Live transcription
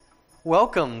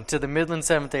Welcome to the Midland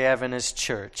Seventh-day Adventist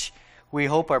Church. We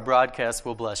hope our broadcast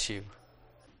will bless you.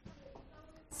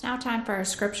 It's now time for our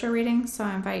scripture reading, so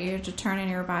I invite you to turn in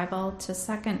your Bible to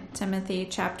 2 Timothy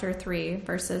chapter 3,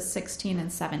 verses 16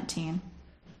 and 17.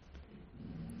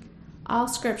 All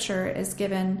scripture is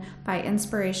given by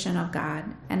inspiration of God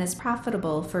and is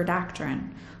profitable for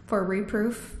doctrine, for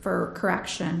reproof, for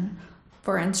correction,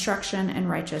 for instruction in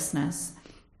righteousness,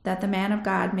 that the man of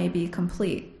God may be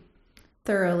complete,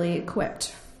 thoroughly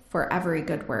equipped for every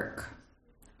good work.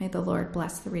 May the Lord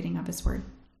bless the reading of his word.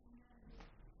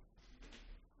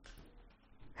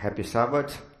 Happy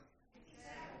Sabbath.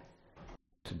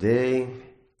 Today,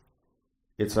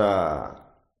 it's a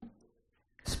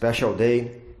special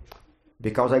day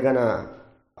because I'm gonna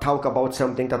talk about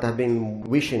something that I've been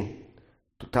wishing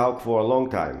to talk for a long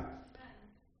time.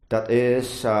 That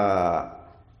is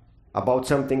about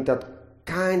something that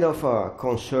kind of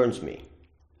concerns me.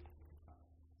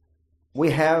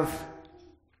 We have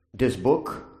this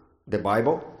book, the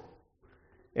Bible,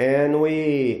 and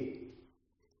we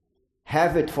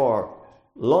have it for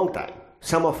a long time.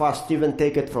 Some of us even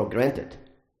take it for granted.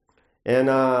 And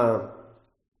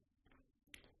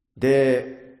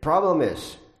the problem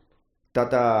is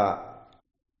that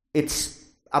it's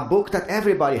a book that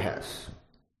everybody has.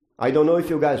 I don't know if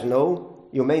you guys know,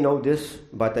 you may know this,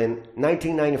 but in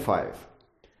 1995,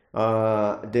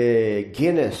 the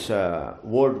Guinness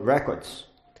World Records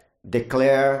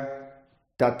declare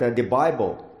that the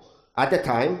Bible at the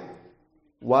time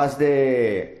was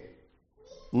the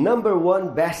number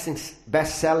one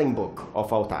best-selling book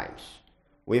of all times,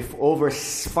 with over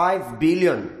 5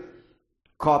 billion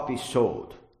copies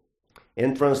sold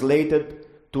and translated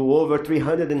to over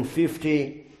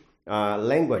 350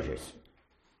 languages.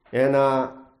 And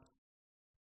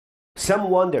some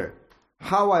wonder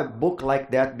how a book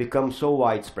like that becomes so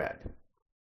widespread,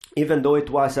 even though it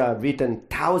was written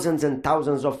thousands and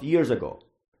thousands of years ago.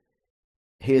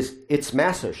 Its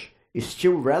message is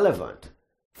still relevant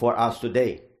for us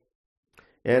today.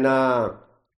 And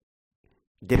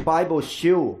the Bible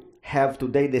still have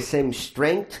today the same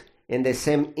strength and the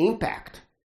same impact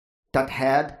that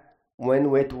had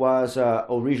when it was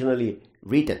originally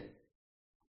written.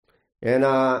 And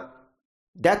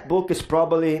that book is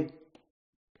probably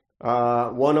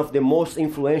one of the most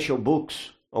influential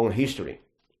books on history.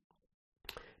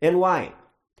 And why?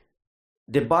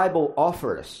 The Bible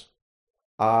offers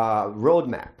a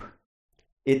roadmap.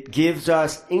 It gives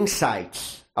us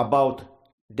insights about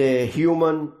the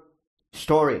human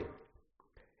story.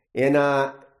 And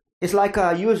it's like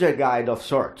a user guide of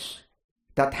sorts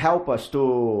that help us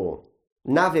to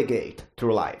navigate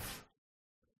through life.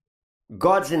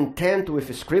 God's intent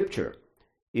with Scripture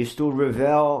is to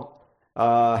reveal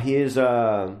His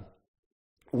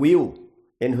will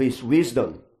and His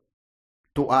wisdom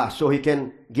to us, so He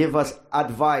can give us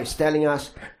advice, telling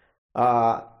us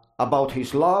about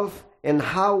His love and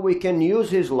how we can use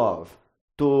His love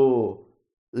to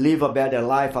live a better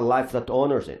life, a life that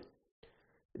honors Him.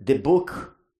 The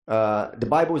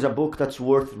Bible is a book that's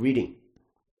worth reading.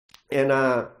 And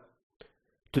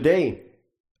today,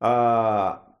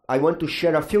 I want to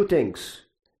share a few things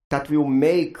that will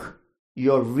make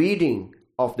your reading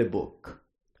of the book,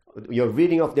 your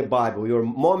reading of the Bible, your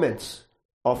moments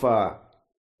of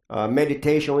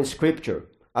meditation in Scripture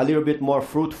a little bit more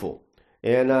fruitful.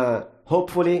 And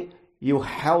hopefully will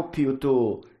help you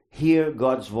to hear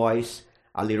God's voice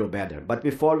a little better. But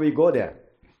before we go there,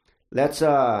 let's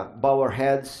bow our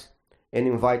heads and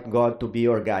invite God to be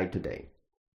our guide today.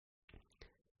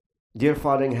 Dear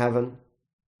Father in heaven,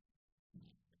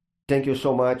 thank you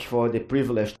so much for the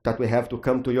privilege that we have to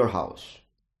come to your house,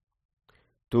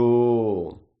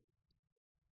 to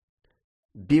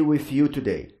be with you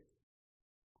today,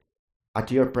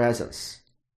 at your presence,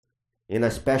 in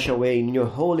a special way, in your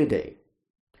holy day,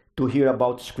 to hear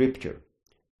about Scripture,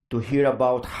 to hear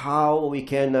about how we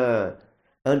can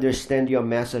understand your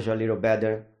message a little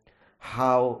better,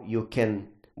 how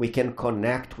we can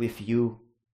connect with you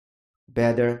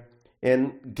better,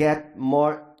 and get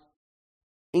more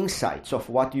insights of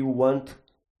what you want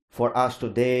for us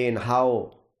today, and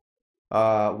how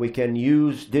we can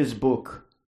use this book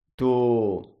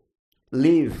to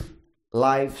live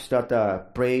lives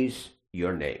that praise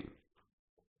your name.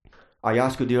 I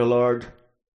ask you, dear Lord,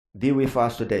 be with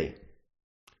us today.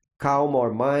 Calm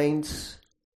our minds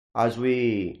as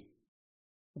we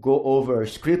go over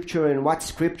Scripture and what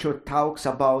Scripture talks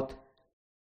about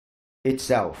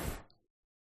itself.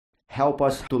 Help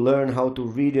us to learn how to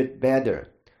read it better,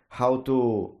 how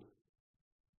to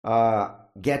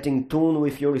get in tune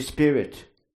with your Spirit,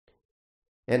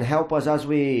 and help us as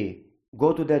we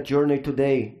go to that journey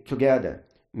today together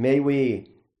may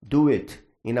we do it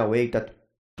in a way that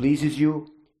pleases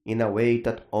you, in a way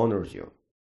that honors you.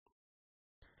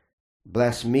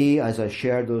 Bless me as I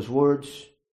share those words.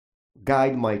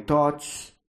 Guide my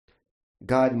thoughts,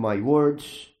 guide my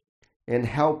words, and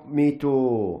help me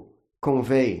to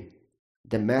convey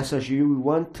the message you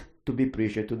want to be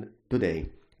preached today.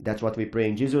 That's what we pray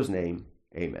in Jesus' name.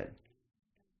 Amen.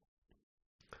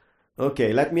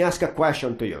 Okay, let me ask a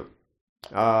question to you.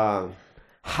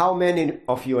 How many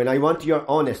of you, and I want your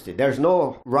honesty, there's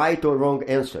no right or wrong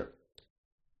answer,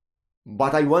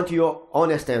 but I want your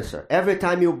honest answer. Every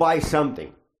time you buy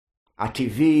something, a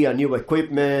TV, a new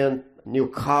equipment, new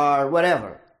car,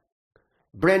 whatever,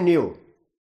 brand new,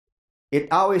 it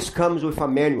always comes with a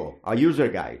manual, a user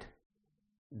guide.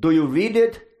 Do you read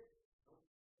it?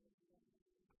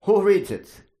 Who reads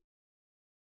it?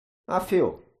 A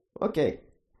few. Okay.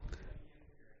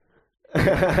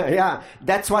 Yeah,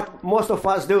 that's what most of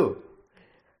us do.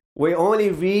 We only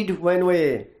read when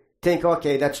we think,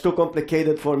 okay, that's too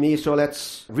complicated for me, so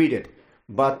let's read it.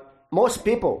 But most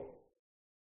people,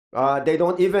 they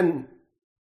don't even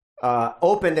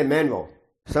open the manual.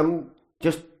 Some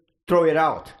just throw it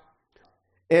out.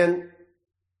 And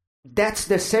that's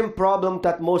the same problem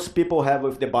that most people have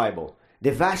with the Bible.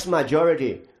 The vast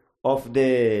majority of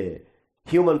the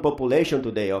human population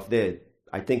today, of the,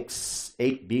 I think,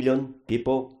 8 billion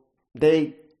people,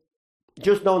 they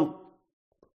just don't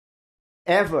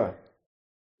ever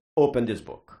open this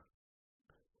book.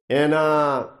 And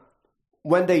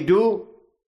when they do,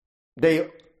 they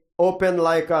open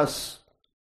like us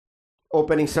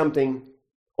opening something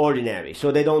ordinary.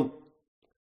 So they don't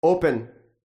open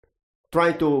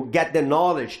trying to get the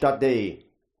knowledge that they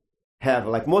have.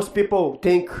 Like most people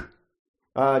think,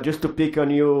 just to pick on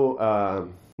you,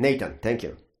 Nathan, thank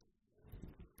you.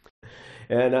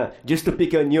 And just to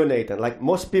pick on you, Nathan, like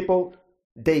most people,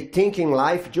 they think in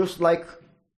life just like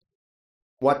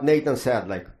what Nathan said,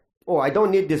 like, oh, I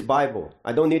don't need this Bible.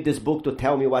 I don't need this book to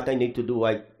tell me what I need to do.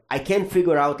 I can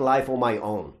figure out life on my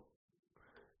own.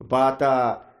 But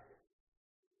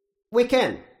we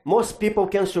can. Most people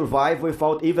can survive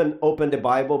without even open the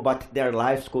Bible, but their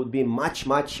lives could be much,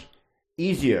 much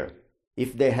easier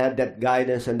if they had that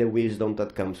guidance and the wisdom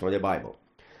that comes from the Bible.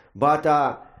 But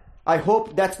I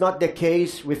hope that's not the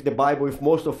case with the Bible with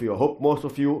most of you. I hope most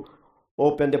of you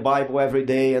open the Bible every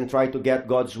day and try to get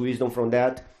God's wisdom from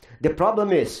that. The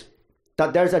problem is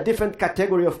that there's a different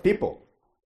category of people.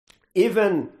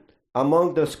 Even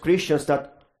among those Christians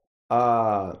that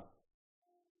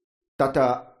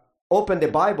open the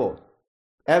Bible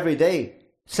every day,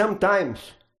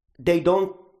 sometimes they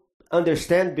don't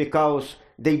understand because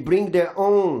they bring their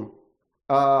own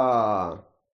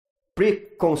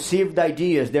preconceived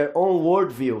ideas, their own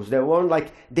worldviews, their own,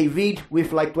 like, they read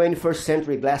with like 21st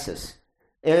century glasses.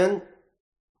 And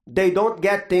they don't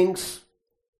get things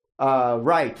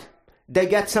right. They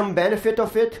get some benefit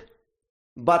of it,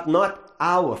 but not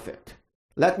all of it.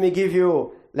 Let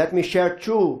me share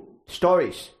two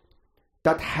stories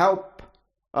that help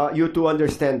you to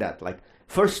understand that. Like,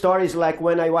 first story is like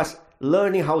when I was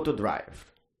learning how to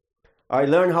drive. I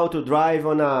learned how to drive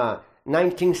on a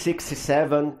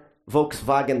 1967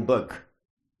 Volkswagen Bug.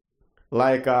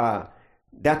 Like,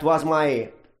 that was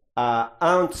my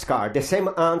aunt's car, the same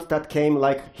aunt that came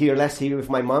like here last year with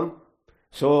my mom.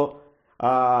 So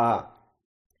I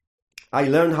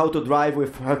learned how to drive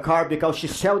with her car because she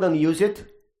seldom used it.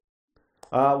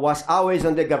 Was always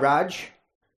in the garage.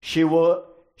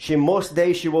 Most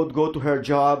days she would go to her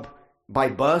job by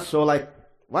bus, so like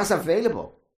was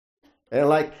available. And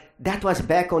like that was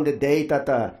back on the day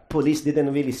that police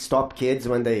didn't really stop kids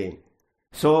when they,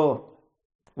 so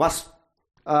was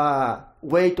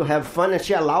way to have fun, and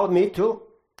she allowed me to.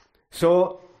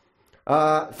 So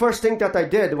first thing that I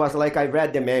did was like I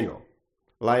read the manual.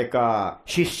 Like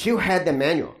she still had the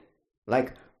manual.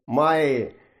 Like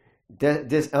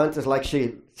this aunt is like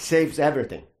she saves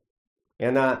everything.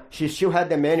 And she still had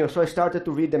the manual, so I started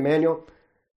to read the manual.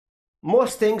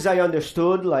 Most things I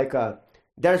understood, like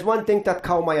there's one thing that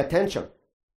caught my attention.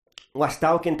 Was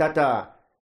talking that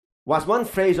was one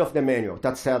phrase of the manual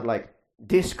that said like,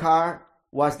 this car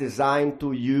was designed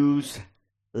to use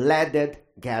leaded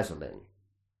gasoline.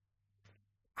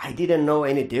 I didn't know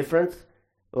any difference.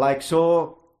 Like,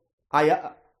 so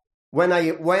when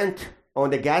I went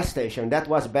on the gas station, that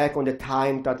was back on the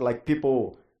time that like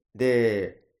people,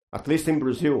 at least in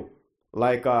Brazil,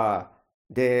 like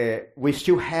we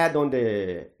still had on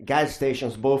the gas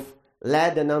stations both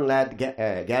lead and unlead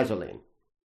gasoline.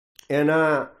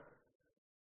 And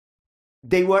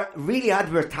they were really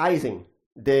advertising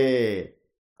the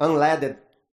unleaded,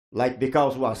 like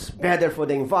because it was better for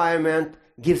the environment,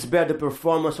 gives better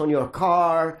performance on your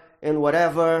car and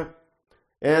whatever.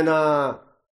 And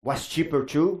was cheaper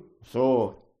too.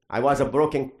 So I was a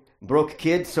broke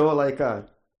kid, so like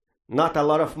not a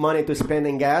lot of money to spend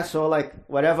in gas. So like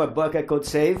whatever buck I could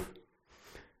save.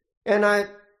 And I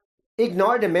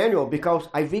ignored the manual because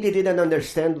I really didn't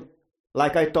understand.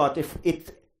 Like I thought, if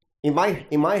it in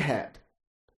my head,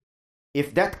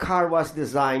 if that car was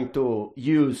designed to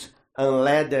use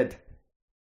unleaded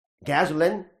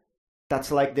gasoline,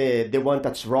 that's like the one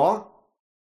that's raw.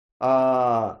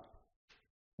 Well,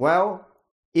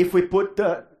 if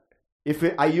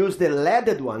I use the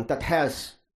leaded one that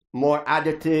has more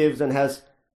additives and has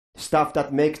stuff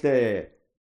that makes the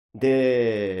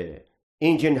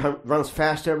engine runs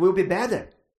faster, will be better.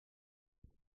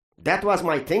 That was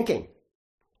my thinking.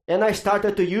 And I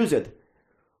started to use it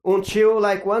until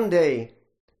like one day,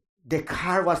 the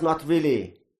car was not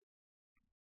really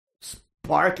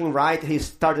sparking right. He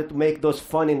started to make those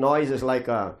funny noises like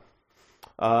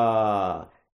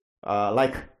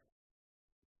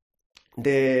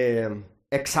the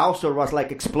exhaustor was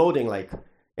like exploding, like.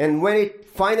 And when it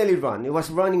finally ran, it was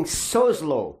running so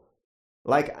slow,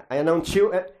 like, and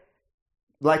until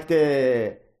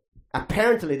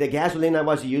apparently the gasoline I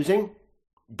was using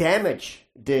damaged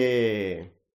the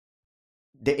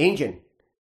engine.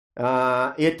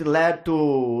 It led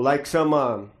to like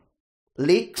some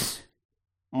leaks.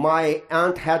 My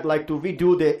aunt had like to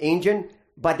redo the engine,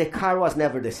 but the car was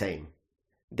never the same.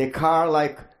 The car,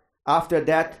 like, after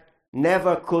that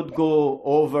never could go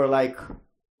over like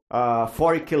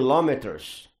 40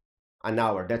 kilometers an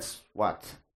hour. That's what,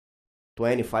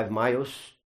 25 miles,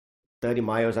 30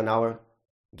 miles an hour,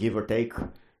 give or take.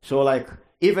 So like,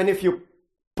 even if you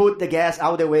put the gas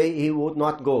out the way, it would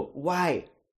not go. Why?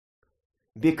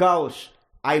 Because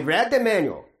I read the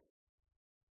manual.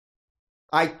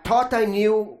 I thought I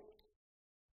knew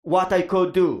what I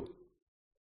could do,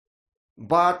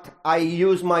 but I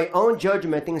used my own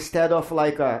judgment instead of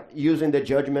like using the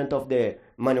judgment of the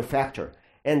manufacturer.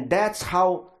 And that's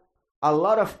how a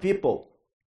lot of people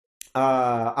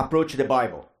approach the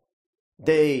Bible.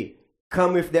 They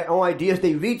come with their own ideas.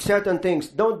 They read certain things.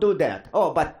 Don't do that.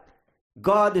 Oh, but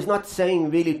God is not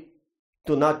saying really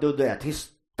to not do that.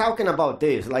 He's talking about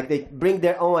this. Like, they bring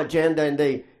their own agenda and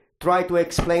they try to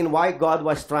explain why God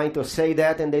was trying to say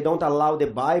that, and they don't allow the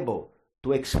Bible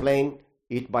to explain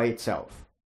it by itself.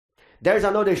 There's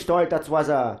another story that was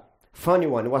a funny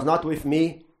one. It was not with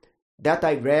me, that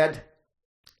I read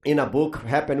in a book,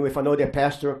 happened with another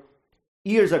pastor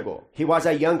years ago. He was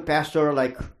a young pastor,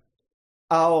 like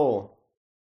all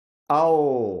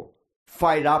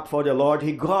fired up for the Lord.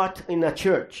 He got in a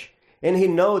church and he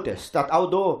noticed that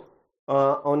although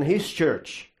on his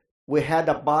church we had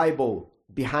a Bible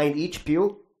behind each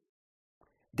pew,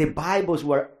 the Bibles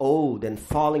were old and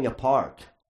falling apart.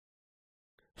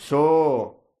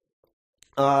 So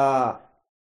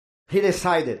he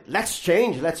decided, let's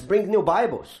change, let's bring new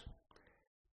Bibles.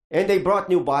 And they brought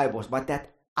new Bibles, but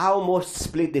that almost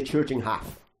split the church in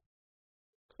half.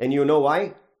 And you know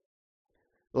why?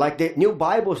 Like, the new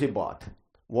Bibles he bought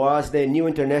was the New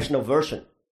International Version.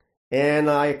 And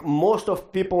like most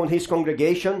of people in his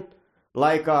congregation,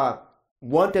 like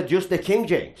wanted just the King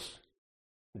James.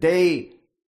 They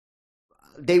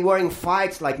were in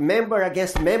fights, like member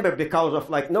against member, because of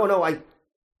like,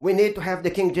 we need to have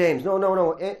the King James. No,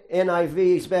 NIV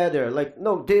is better. Like,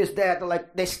 no, this, that.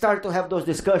 Like, they start to have those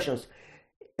discussions.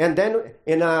 And then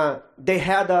they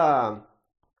had a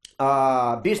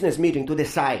business meeting to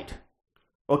decide,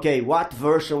 okay, what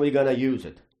version we're going to use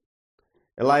it.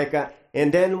 Like,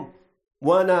 and then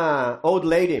one old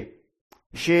lady,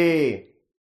 she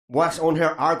was on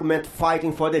her argument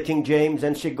fighting for the King James,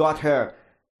 and she got her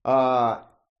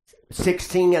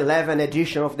 1611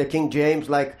 edition of the King James.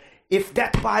 Like, if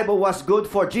that Bible was good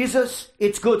for Jesus,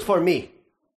 it's good for me.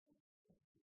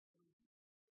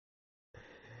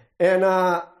 And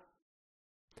that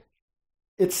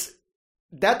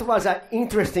was an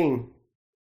interesting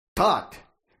thought,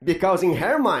 because in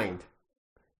her mind,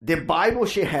 the Bible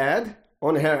she had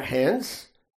on her hands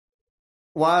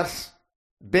was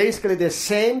basically the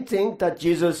same thing that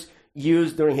Jesus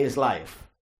used during his life.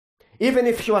 Even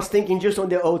if she was thinking just on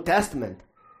the Old Testament,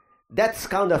 that's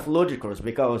kind of ludicrous,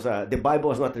 because the Bible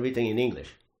was not written in English.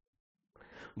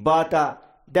 But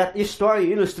that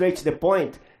story illustrates the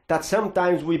point that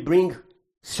sometimes we bring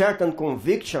certain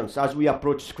convictions as we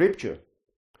approach Scripture,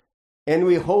 and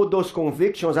we hold those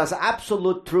convictions as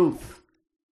absolute truth.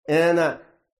 And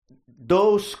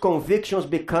those convictions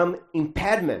become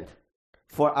impediment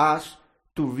for us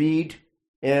to read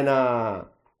and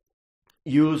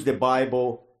use the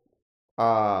Bible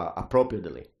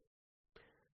appropriately.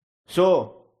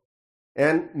 So,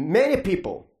 and many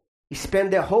people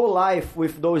spend their whole life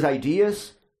with those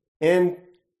ideas, and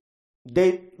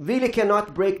they really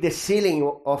cannot break the ceiling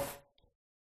of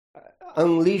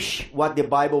unleash what the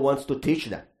Bible wants to teach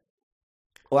them.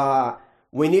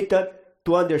 We need to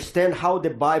understand how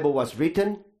the Bible was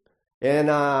written, and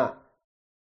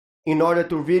in order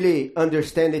to really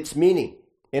understand its meaning,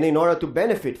 and in order to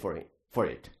benefit for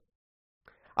it.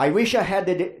 I wish I had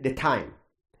the time,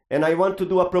 and I want to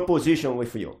do a proposition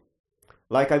with you.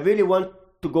 Like, I really want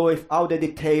to go with all the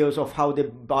details of how the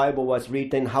Bible was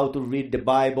written, how to read the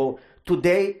Bible.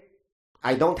 Today,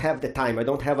 I don't have the time. I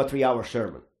don't have a 3-hour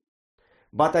sermon.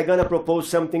 But I'm going to propose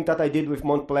something that I did with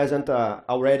Mount Pleasant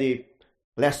already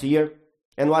last year,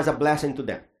 and was a blessing to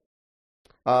them.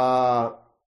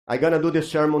 I'm going to do the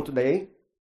sermon today.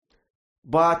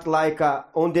 But like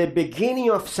on the beginning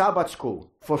of Sabbath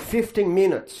school, for 15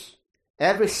 minutes,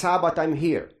 every Sabbath I'm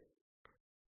here,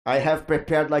 I have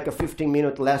prepared like a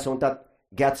 15-minute lesson that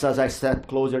gets us a step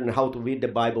closer in how to read the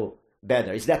Bible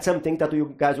better. Is that something that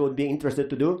you guys would be interested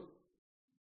to do?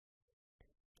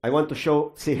 I want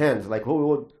to see hands, like who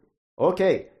would.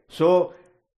 Okay, so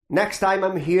next time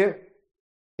I'm here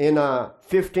in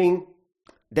 15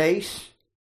 days,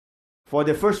 for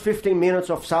the first 15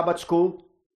 minutes of Sabbath school,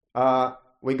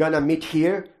 we're going to meet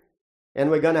here,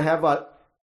 and we're going to have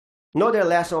another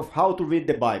lesson of how to read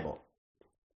the Bible.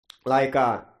 Like,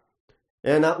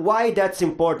 and why that's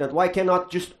important. Why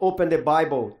cannot just open the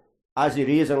Bible as it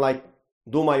is and like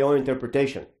do my own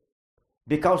interpretation?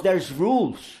 Because there's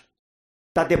rules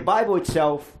that the Bible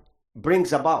itself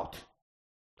brings about.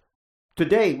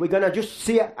 Today, we're going to just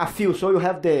see a few so you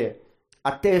have a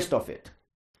taste of it.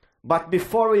 But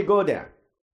before we go there,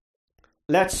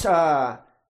 let's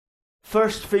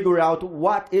first figure out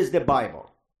what is the Bible.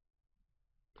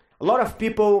 A lot of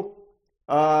people,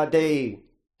 they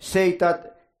say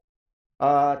that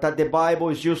the Bible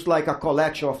is just like a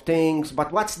collection of things,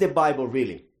 but what's the Bible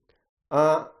really?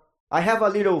 I have a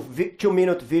little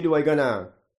 2-minute video I'm going to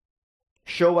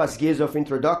show us gives of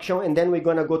introduction, and then we're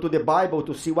going to go to the Bible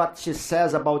to see what she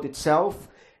says about itself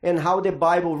and how the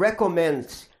Bible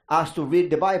recommends us to read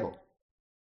the Bible.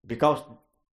 Because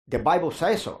the Bible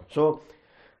says so. So,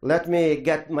 let me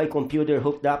get my computer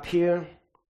hooked up here.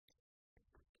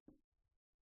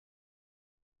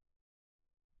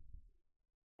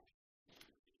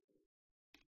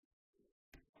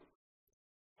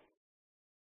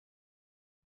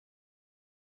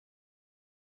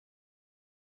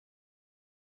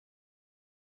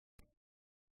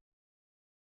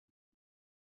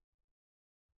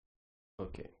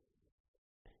 Okay.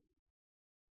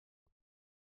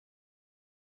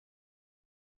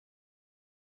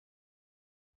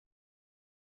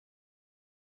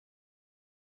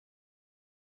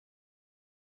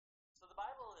 The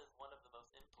Bible is one of the most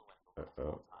influential books of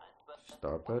all time, but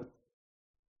Stop it.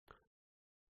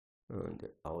 And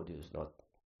the audio is not.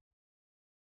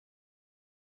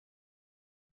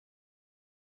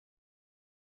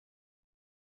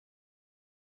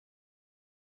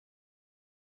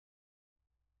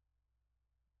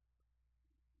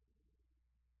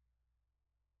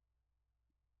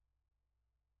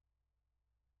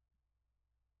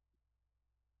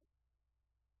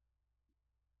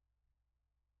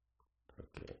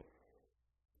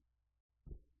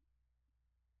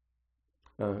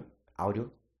 Okay. Audio.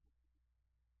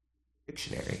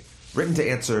 Dictionary, written to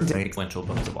answer influential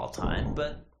books of all time,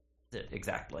 but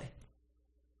exactly.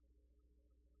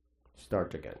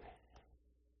 Start again.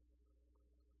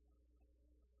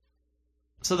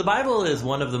 So the Bible is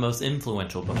one of the most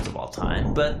influential books of all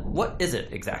time, but what is it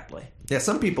exactly? Yeah,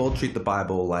 some people treat the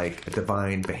Bible like a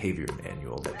divine behavior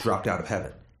manual that dropped out of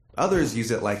heaven. Others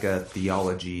use it like a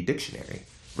theology dictionary,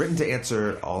 written to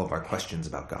answer all of our questions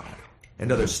about God.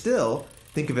 And others still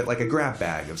think of it like a grab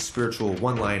bag of spiritual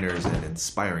one-liners and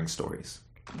inspiring stories.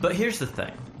 But here's the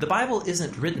thing. The Bible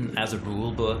isn't written as a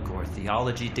rule book or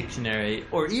theology dictionary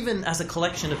or even as a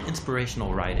collection of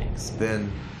inspirational writings.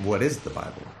 Then what is the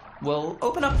Bible? Well,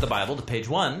 open up the Bible to page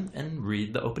 1 and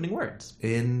read the opening words.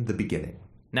 In the beginning.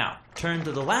 Now, turn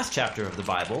to the last chapter of the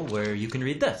Bible where you can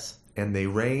read this. And they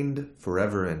reigned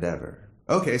forever and ever.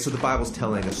 Okay, so the Bible's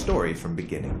telling a story from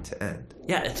beginning to end.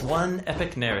 Yeah, it's one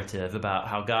epic narrative about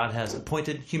how God has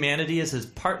appointed humanity as his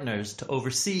partners to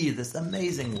oversee this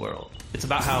amazing world. It's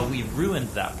about how we've ruined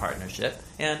that partnership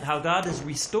and how God is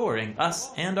restoring us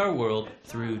and our world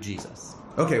through Jesus.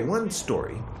 Okay, one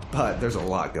story, but there's a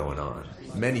lot going on.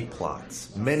 Many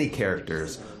plots, many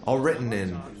characters, all written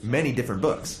in many different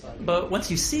books. But once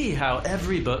you see how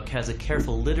every book has a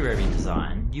careful literary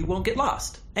design, you won't get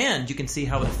lost. And you can see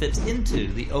how it fits into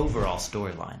the overall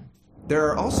storyline. There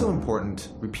are also important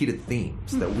repeated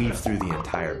themes that weave through the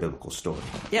entire biblical story.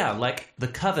 Yeah, like the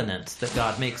covenant that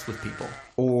God makes with people,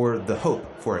 Or the hope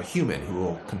for a human who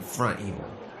will confront evil.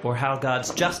 or how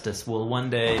God's justice will one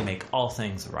day make all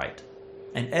things right.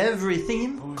 And every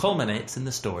theme culminates in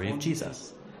the story of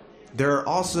Jesus. There are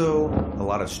also a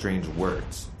lot of strange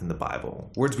words in the Bible,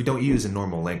 words we don't use in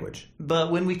normal language.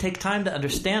 But when we take time to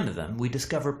understand them, we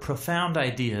discover profound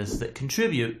ideas that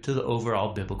contribute to the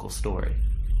overall biblical story.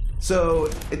 So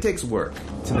it takes work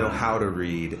to know how to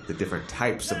read the different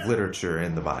types of literature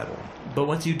in the Bible. But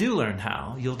once you do learn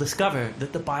how, you'll discover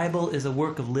that the Bible is a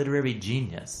work of literary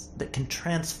genius that can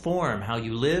transform how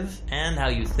you live and how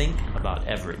you think about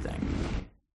everything.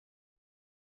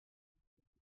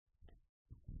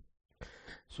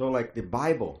 So like the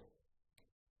Bible,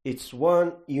 it's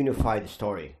one unified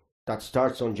story that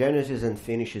starts on Genesis and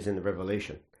finishes in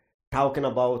Revelation. Talking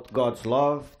about God's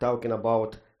love, talking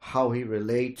about how he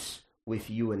relates with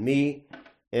you and me,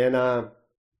 and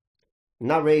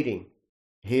narrating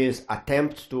his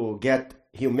attempts to get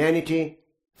humanity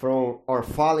from our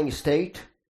fallen state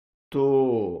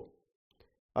to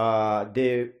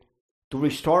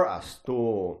restore us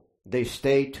to the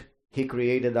state he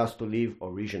created us to live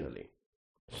originally.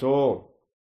 So,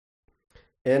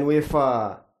 and with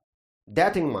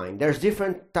that in mind, there's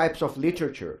different types of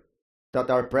literature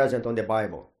that are present on the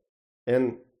Bible.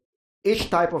 And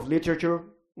each type of literature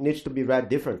needs to be read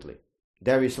differently.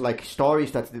 There is like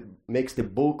stories that makes the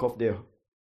bulk of the,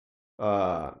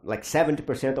 like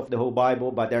 70% of the whole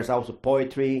Bible, but there's also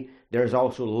poetry, there's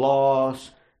also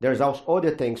laws, there's also other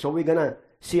things. So we're going to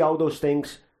see all those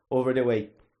things over the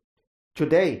way.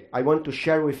 Today, I want to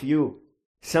share with you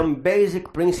some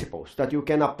basic principles that you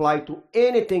can apply to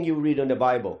anything you read in the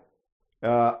Bible,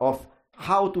 of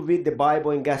how to read the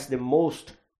Bible and get the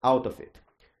most out of it.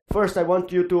 First, I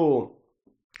want you to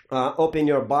open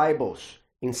your Bibles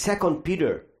in 2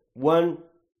 Peter 1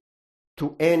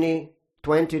 to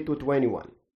 20 to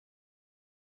 21.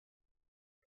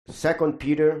 2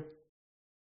 Peter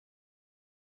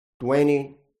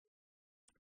 2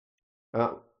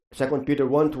 Peter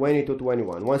 1, 20 to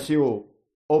 21. Once you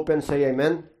open, say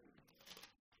amen.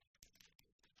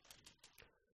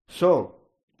 So,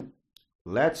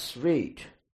 let's read.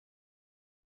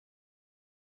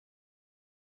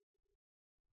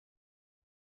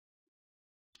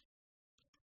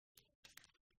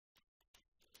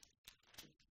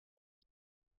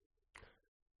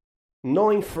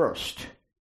 Knowing first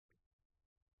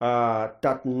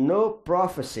that no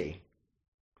prophecy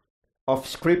of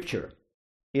Scripture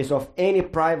is of any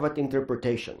private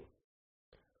interpretation.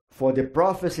 For the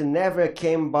prophecy never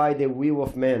came by the will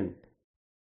of man,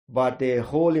 but the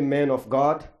holy men of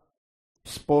God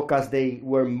spoke as they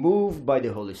were moved by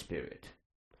the Holy Spirit.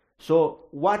 So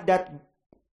what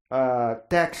that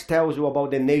text tells you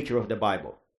about the nature of the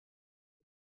Bible?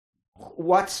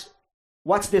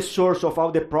 What's the source of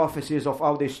all the prophecies, of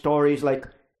all the stories? Like,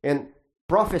 and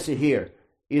prophecy here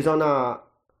is on a,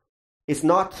 it's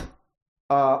not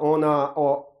on a,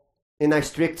 or in a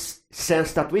strict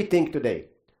sense that we think today.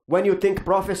 When you think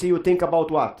prophecy, you think about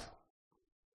what?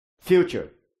 Future.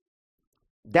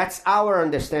 That's our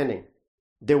understanding.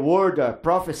 The word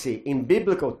prophecy in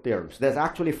biblical terms, there's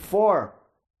actually 4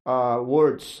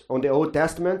 words on the Old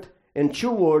Testament and 2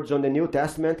 words on the New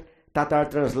Testament that are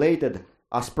translated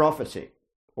as prophecy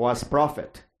or as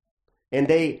prophet. And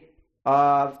they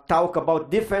talk about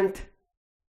different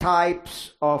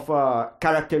types of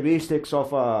characteristics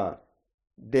of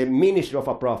the ministry of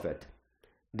a prophet.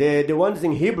 The ones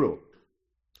in Hebrew,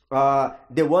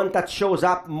 the one that shows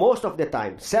up most of the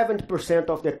time, 70%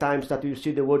 of the times that you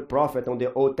see the word prophet on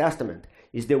the Old Testament,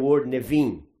 is the word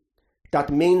Nevin. That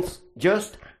means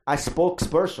just a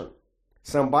spokesperson,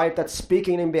 somebody that's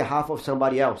speaking in behalf of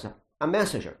somebody else, a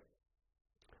messenger.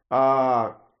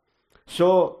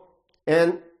 So,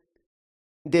 and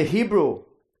the Hebrew,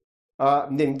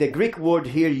 the Greek word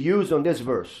here used on this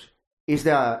verse is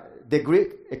the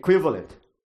Greek equivalent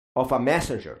of a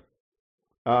messenger.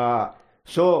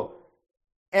 So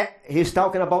he's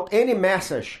talking about any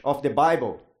message of the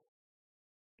Bible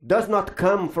does not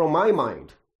come from my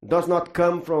mind, does not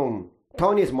come from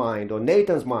Tony's mind or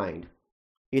Nathan's mind.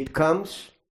 It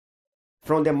comes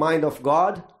from the mind of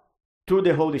God through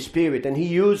the Holy Spirit, and he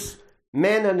used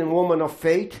men and women of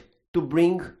faith to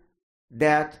bring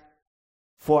that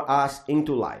for us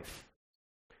into life.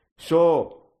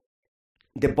 So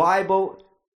the Bible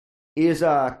is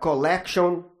a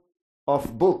collection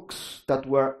of books that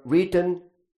were written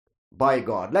by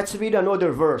God. Let's read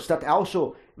another verse that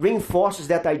also reinforces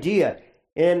that idea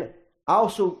and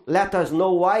also let us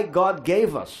know why God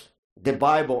gave us the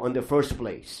Bible in the first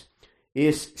place.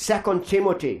 is 2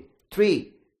 Timothy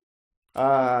 3,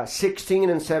 16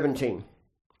 and 17.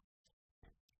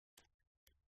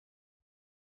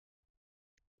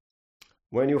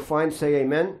 When you find, say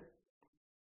amen.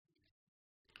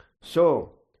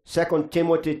 So, 2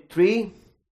 Timothy 3,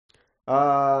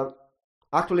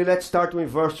 actually let's start with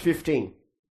verse 15.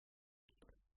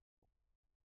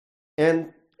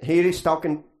 And here is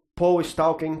talking, Paul is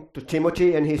talking to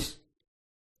Timothy, and he's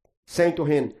saying to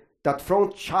him that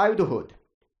from childhood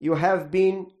you have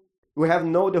known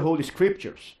the Holy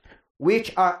Scriptures,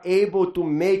 which are able to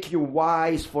make you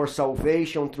wise for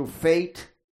salvation through faith,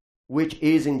 which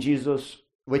is in Jesus.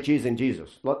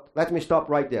 Let me stop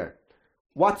right there.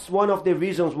 What's one of the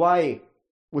reasons why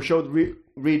we should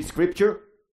read Scripture?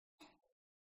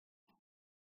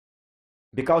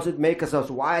 Because it makes us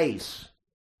wise,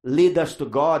 lead us to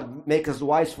God, make us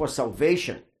wise for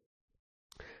salvation.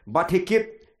 But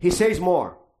he says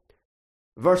more.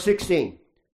 Verse 16.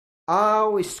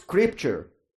 All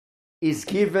Scripture is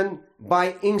given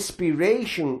by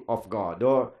inspiration of God.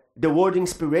 Or the word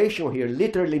inspiration here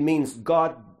literally means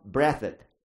God breathed.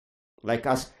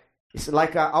 It's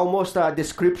like almost a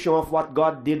description of what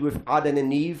God did with Adam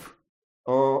and Eve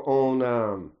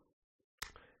on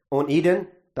Eden,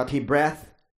 that He breathed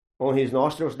on His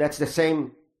nostrils. That's the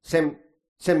same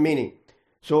meaning.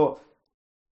 So,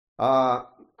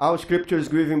 our Scripture is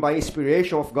given by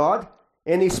inspiration of God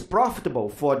and is profitable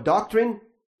for doctrine,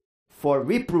 for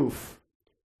reproof,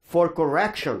 for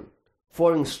correction,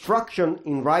 for instruction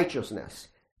in righteousness,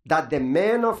 that the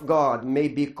man of God may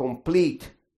be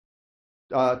complete,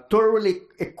 thoroughly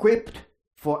equipped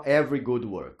for every good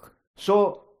work.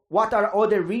 So, what are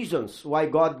other reasons why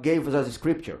God gave us a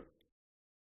Scripture?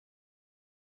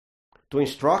 To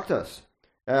instruct us,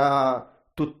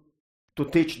 to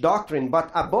teach doctrine,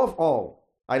 but above all,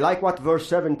 I like what verse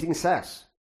 17 says.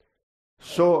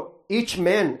 So each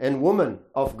man and woman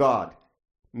of God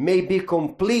may be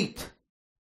complete,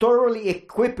 thoroughly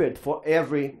equipped for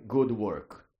every good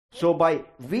work. So by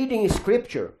reading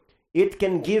Scripture, it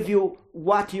can give you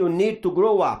what you need to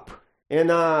grow up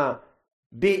and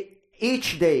be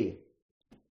each day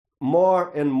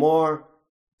more and more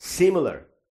similar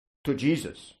to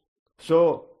Jesus.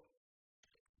 So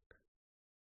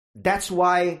that's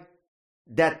why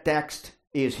that text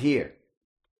is here.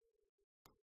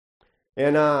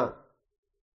 And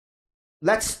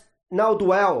let's now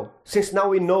dwell, since now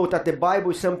we know that the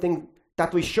Bible is something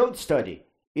that we should study.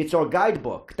 It's our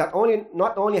guidebook that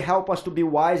not only help us to be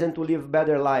wise and to live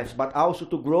better lives, but also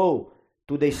to grow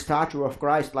to the stature of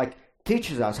Christ, like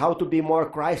teaches us how to be more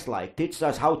Christ-like, teaches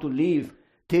us how to live,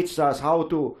 teaches us how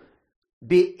to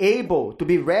be able to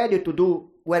be ready to do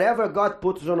whatever God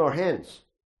puts on our hands.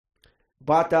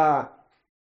 But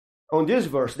on this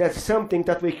verse, that's something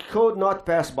that we could not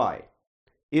pass by.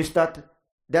 Is that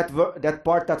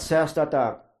part that says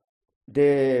that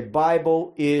the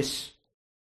Bible is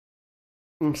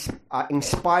an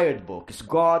inspired book. It's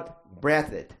God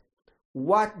breathed.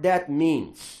 What that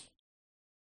means?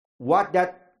 What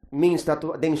that means that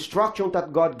the instruction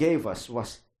that God gave us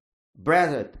was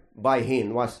breathed by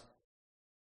Him,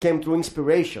 came through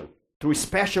inspiration, through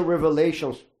special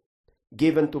revelations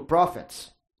given to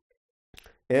prophets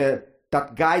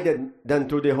that guided them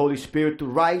through the Holy Spirit to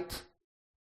write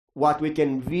what we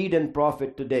can read and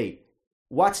profit today.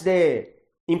 What's the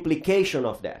implication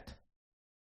of that?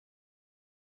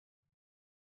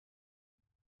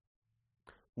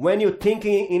 When you're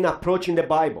thinking in approaching the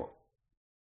Bible,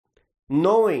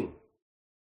 knowing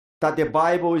that the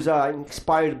Bible is an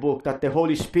inspired book, that the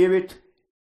Holy Spirit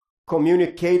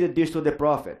communicated this to the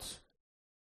prophets,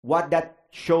 what that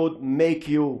should make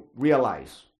you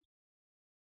realize?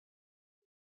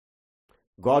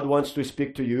 God wants to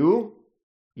speak to you.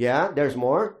 Yeah, there's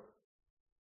more.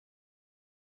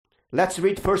 Let's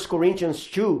read 1 Corinthians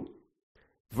 2,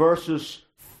 verse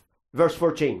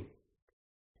 14.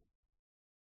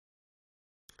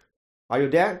 Are you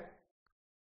there?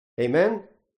 Amen?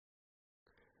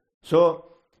 So,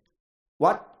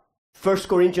 what 1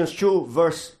 Corinthians 2,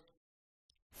 verse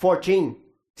 14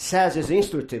 says is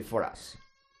instructive for us.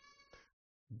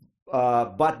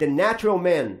 But the natural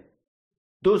man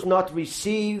does not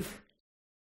receive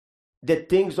the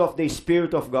things of the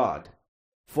Spirit of God,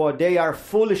 for they are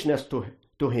foolishness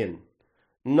to him,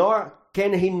 nor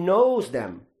can he knows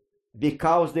them,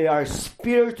 because they are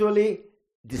spiritually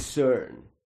discerned.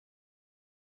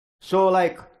 So,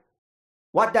 like,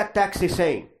 what that text is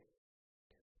saying,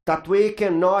 that we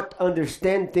cannot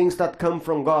understand things that come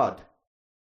from God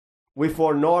with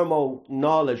our normal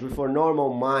knowledge, with our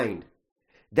normal mind.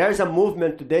 There's a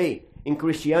movement today in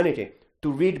Christianity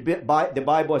to read the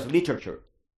Bible as literature.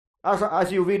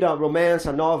 as you read a romance,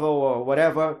 a novel, or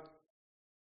whatever,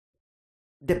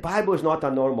 the Bible is not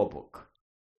a normal book.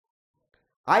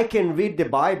 I can read the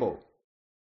Bible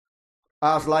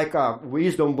as like a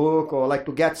wisdom book or like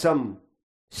to get some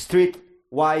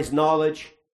street-wise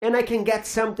knowledge, and I can get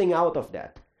something out of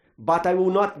that. But I will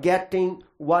not get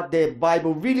what the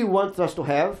Bible really wants us to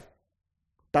have.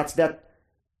 That's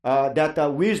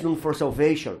that wisdom for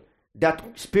salvation, that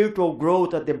spiritual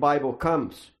growth that the Bible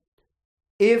comes.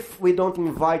 If we don't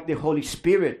invite the Holy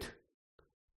Spirit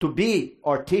to be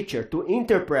our teacher, to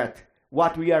interpret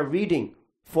what we are reading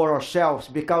for ourselves,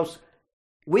 because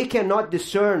we cannot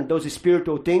discern those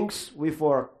spiritual things with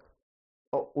our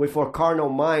carnal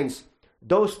minds.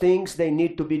 Those things, they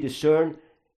need to be discerned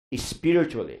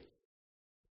spiritually.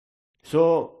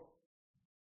 So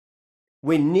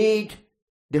we need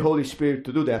the Holy Spirit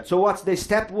to do that. So what's the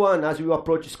step one as we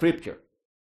approach Scripture?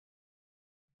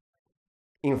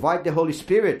 Invite the Holy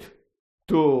Spirit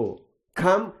to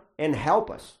come and help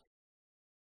us.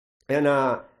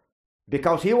 And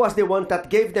because He was the one that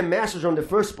gave the message in the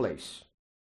first place.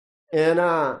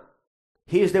 And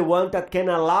He is the one that can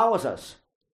allow us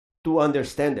to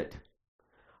understand it.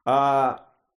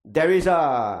 There is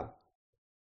a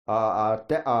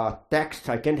text,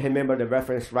 I can't remember the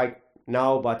reference right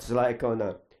now, but it's like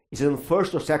it's in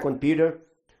 1st or 2nd Peter,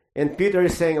 and Peter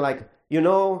is saying like,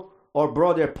 our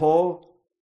brother Paul,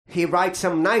 he writes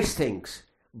some nice things,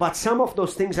 but some of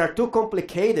those things are too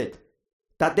complicated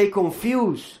that they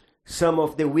confuse some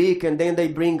of the weak, and then they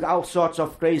bring all sorts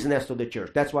of craziness to the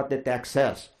church. That's what the text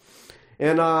says.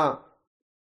 And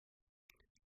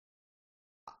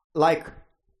like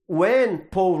when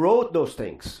Paul wrote those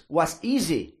things, was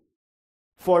easy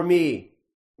for me,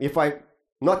 if I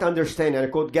not understand, I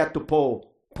could get to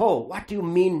Paul, what do you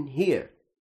mean here?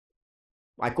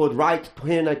 I could write to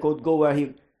him, I could go where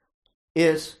he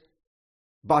is,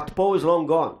 but Paul is long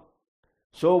gone.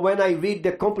 So when I read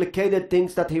the complicated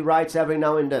things that he writes every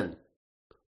now and then,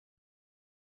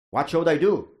 what should I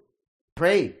do?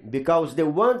 Pray, because the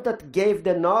one that gave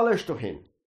the knowledge to him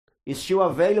is still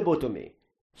available to me.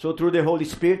 So through the Holy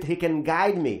Spirit, He can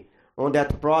guide me on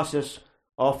that process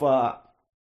of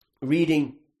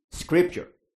reading Scripture.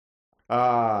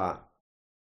 That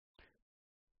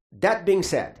being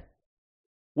said,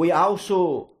 we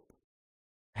also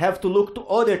have to look to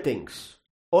other things,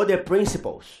 other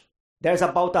principles. There's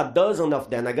about a dozen of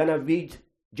them. I'm going to read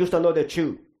just another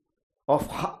two of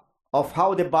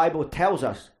how the Bible tells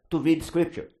us to read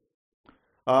Scripture.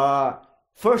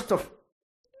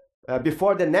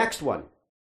 Before the next one,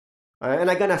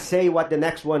 and I'm going to say what the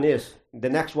next one is. The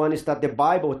next one is that the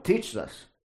Bible teaches us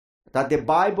that the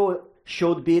Bible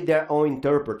should be their own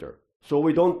interpreter. So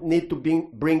we don't need to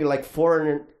bring like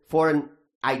foreign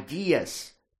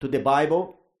ideas to the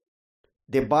Bible.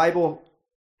 The Bible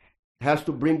has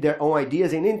to bring their own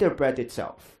ideas and interpret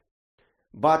itself.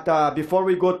 But before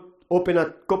we go open a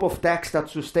couple of texts that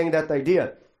sustain that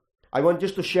idea, I want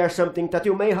just to share something that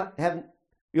you may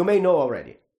know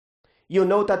already. You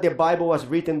know that the Bible was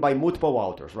written by multiple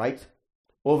authors, right?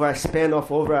 Over a span of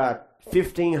over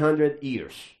 1,500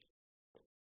 years.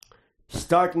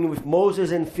 Starting with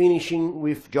Moses and finishing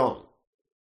with John.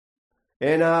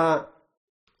 And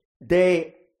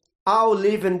they all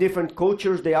live in different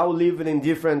cultures. They all live in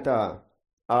different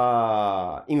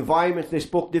environments. They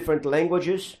spoke different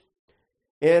languages.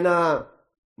 And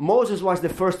Moses was the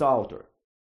first author.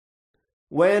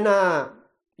 When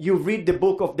you read the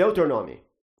book of Deuteronomy,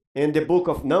 in the book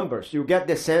of Numbers, you get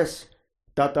the sense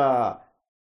that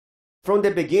from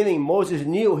the beginning, Moses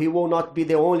knew he will not be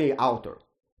the only author.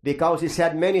 Because he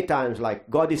said many times, like,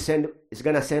 God is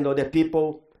going to send other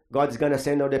people. God is going to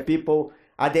send other people.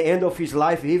 At the end of his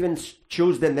life, he even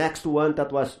chose the next one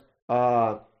that was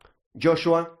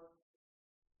Joshua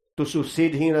to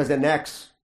succeed him as the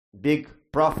next big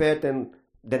prophet and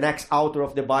the next author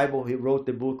of the Bible. He wrote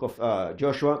the book of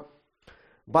Joshua.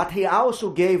 But he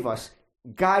also gave us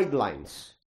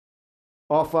guidelines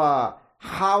of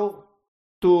how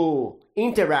to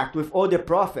interact with other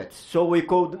prophets, so we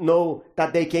could know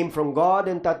that they came from God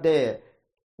and that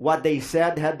what they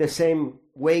said had the same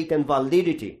weight and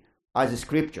validity as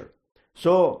Scripture.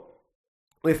 So,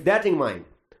 with that in mind,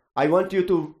 I want you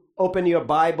to open your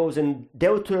Bibles in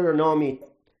Deuteronomy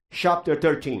chapter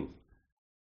 13.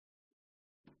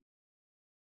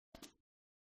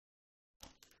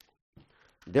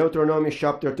 Deuteronomy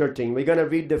chapter 13. We're going to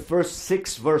read the first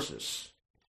 6 verses.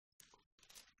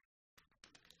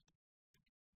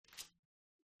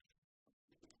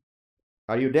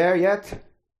 Are you there yet?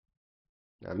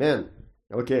 Amen.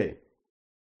 Okay.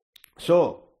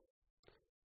 So,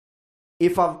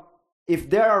 if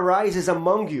there arises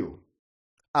among you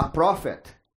a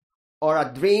prophet or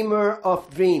a dreamer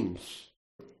of dreams,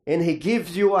 and he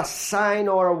gives you a sign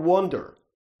or a wonder,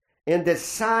 and the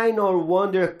sign or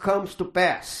wonder comes to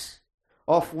pass,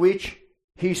 of which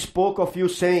he spoke of you,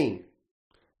 saying,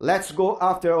 let's go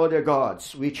after other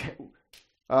gods, which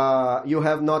you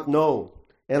have not known,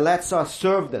 and let's us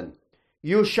serve them.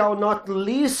 You shall not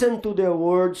listen to the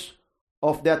words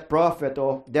of that prophet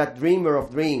or that dreamer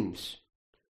of dreams,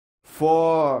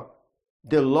 for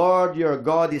the Lord your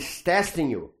God is testing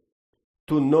you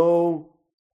to know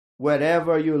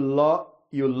wherever you love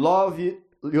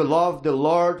the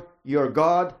Lord your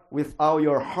God with all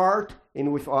your heart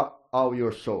and with all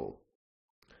your soul.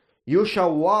 You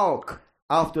shall walk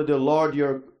after the Lord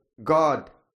your God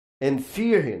and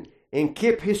fear him and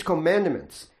keep his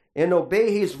commandments and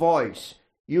obey his voice.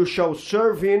 You shall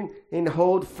serve him and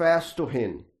hold fast to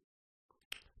him.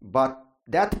 But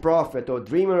that prophet or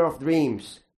dreamer of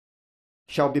dreams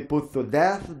shall be put to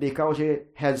death, because he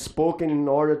has spoken in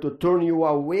order to turn you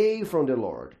away from the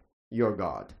Lord your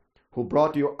God, who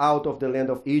brought you out of the land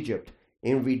of Egypt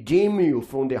and redeemed you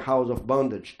from the house of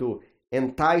bondage, to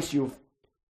entice you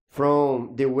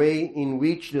from the way in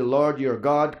which the Lord your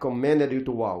God commanded you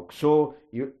to walk. So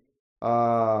you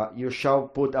shall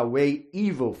put away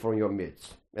evil from your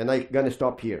midst. And I'm going to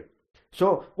stop here.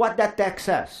 So what that text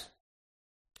says,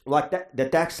 the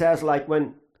text says, like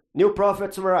when new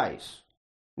prophets arise,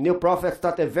 new prophets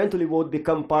that eventually would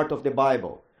become part of the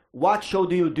Bible, what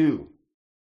should you do?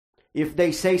 If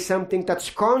they say something that's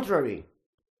contrary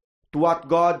to what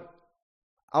God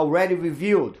already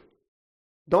revealed,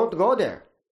 don't go there,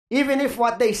 even if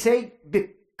what they say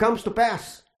comes to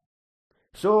pass.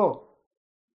 So,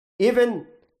 even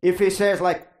if he says,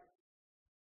 like,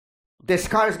 the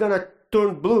sky is going to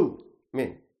turn blue, I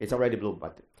mean, it's already blue,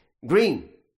 but green,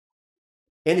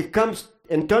 and it comes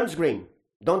and turns green,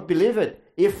 don't believe it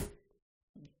if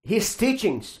his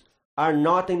teachings are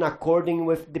not in according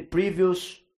with the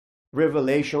previous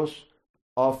revelations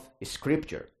of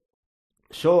Scripture.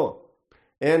 So,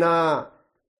 and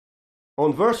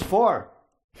on verse 4,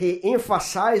 he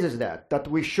emphasizes that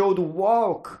we should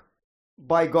walk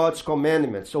by God's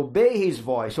commandments, obey his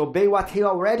voice, obey what he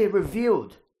already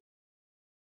revealed.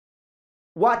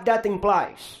 What that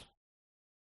implies?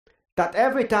 That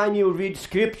every time you read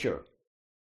Scripture,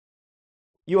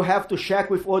 you have to check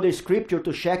with other Scripture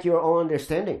to check your own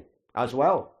understanding as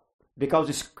well.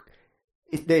 Because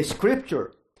the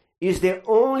Scripture is the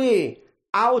only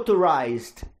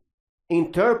authorized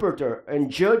interpreter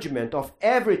and judgment of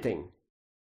everything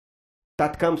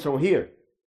that comes from here.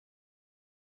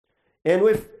 And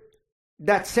with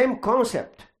that same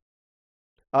concept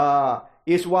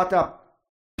is what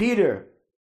Peter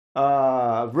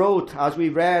wrote, as we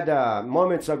read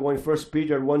moments ago in 1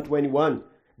 Peter 1:21.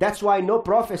 That's why no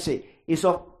prophecy is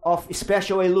of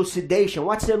special elucidation.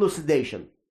 What's elucidation?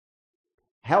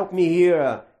 Help me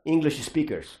here, English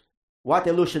speakers. What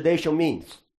elucidation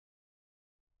means?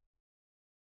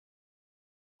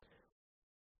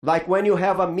 Like when you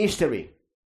have a mystery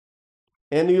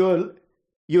and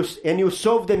you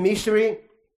solve the mystery,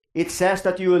 it says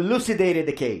that you elucidated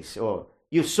the case, or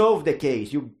you solved the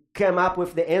case, you came up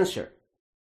with the answer.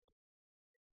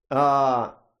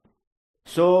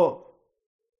 So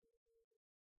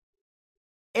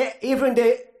even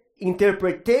the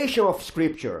interpretation of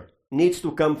Scripture needs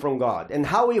to come from God. And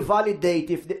how we validate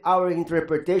if our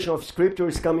interpretation of Scripture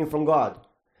is coming from God?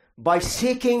 By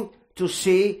seeking to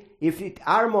see if it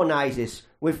harmonizes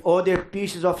with other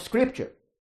pieces of Scripture.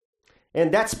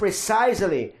 And that's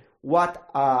precisely what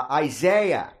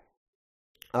Isaiah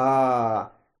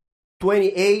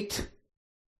 28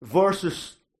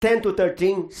 verses 10 to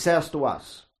 13 says to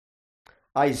us.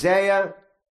 Isaiah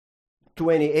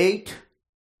 28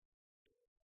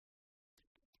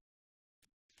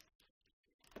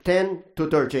 10 to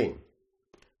 13.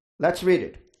 Let's read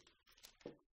it.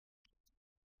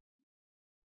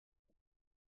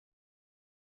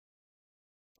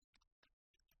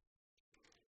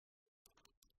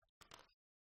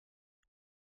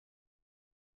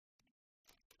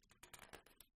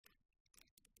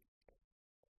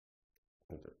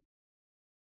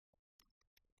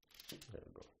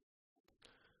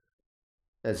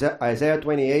 Isaiah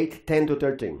 28, 10 to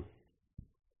 13.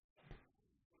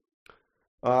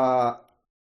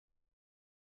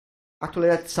 Actually,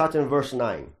 let's start in verse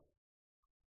 9.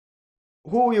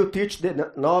 Who will teach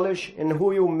the knowledge, and who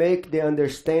will make the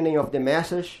understanding of the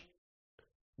message?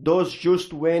 Those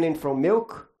just weaning from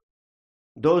milk?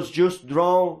 Those just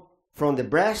drawn from the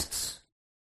breasts?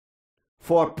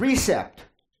 For precept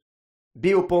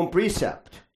be upon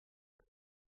precept,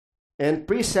 and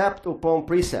precept upon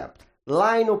precept,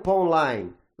 line upon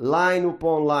line, line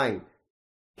upon line.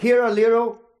 Here a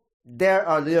little, there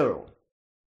a little.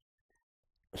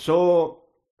 So,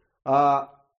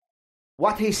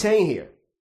 what he's saying here,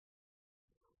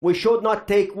 we should not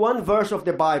take one verse of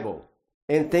the Bible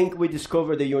and think we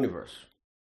discover the universe.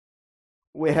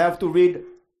 We have to read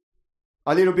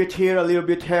a little bit here, a little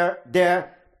bit here,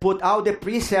 there, put out the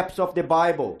precepts of the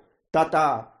Bible that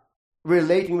are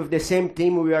relating with the same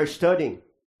theme we are studying,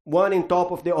 one on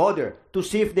top of the other, to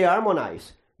see if they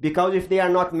harmonize. Because if they are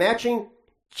not matching,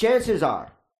 chances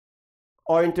are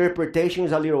our interpretation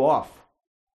is a little off.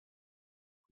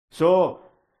 So,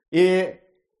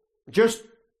 just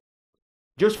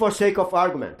for sake of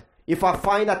argument, if I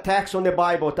find a text on the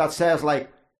Bible that says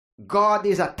like, God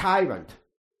is a tyrant,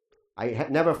 I had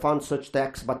never found such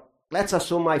text, but let's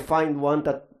assume I find one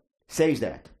that says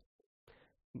that.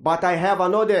 But I have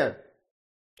another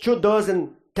 24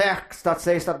 texts that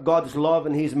says that God is love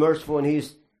and He's merciful and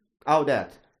He's all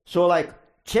that. So like,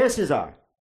 chances are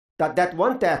that that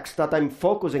one text that I'm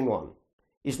focusing on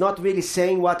is not really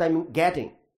saying what I'm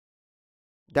getting.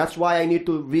 That's why I need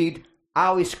to read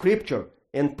our scripture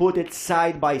and put it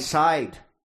side by side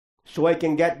so I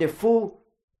can get the full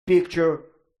picture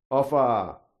of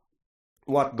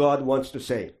what God wants to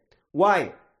say.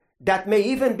 Why? That may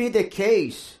even be the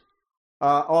case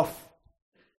of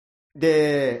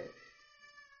that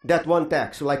one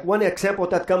text. Like one example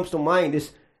that comes to mind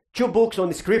is 2 books on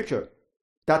the scripture.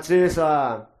 That is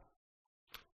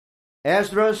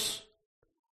Esdras,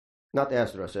 not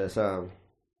Esdras, it's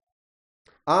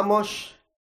Amos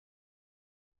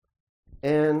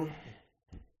and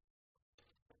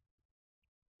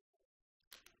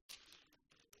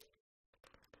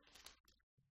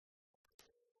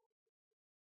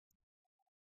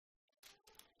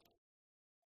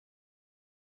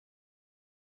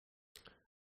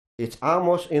it's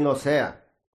Amos and Hosea.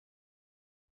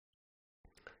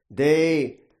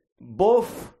 They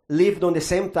both lived on the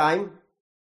same time.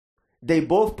 They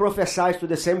both prophesied to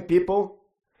the same people.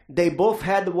 They both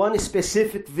had one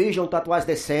specific vision that was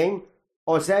the same.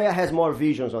 Hosea has more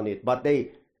visions on it, but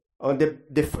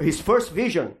his first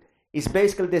vision is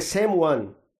basically the same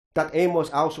one that Amos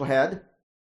also had.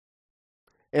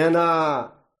 And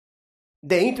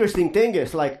the interesting thing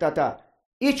is like that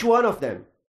each one of them,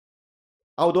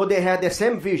 although they had the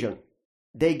same vision,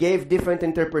 they gave different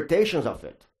interpretations of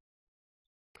it.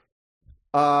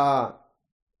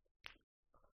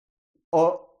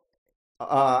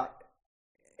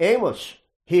 Amos,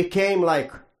 he came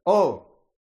like,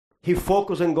 he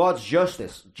focused on God's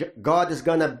justice. God is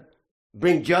gonna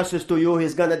bring justice to you.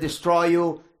 He's gonna destroy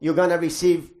you. You're gonna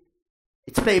receive.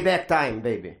 It's payback time,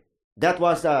 baby. That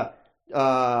was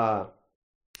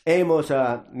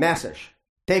Amos' message.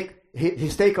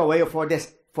 His takeaway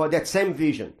for that same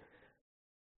vision.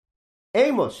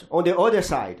 Amos, on the other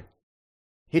side,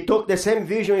 he took the same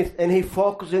vision and he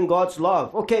focused on God's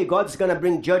love. Okay, God's gonna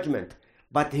bring judgment,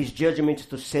 but His judgment is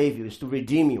to save you, is to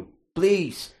redeem you.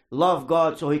 Please love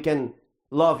God so He can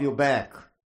love you back.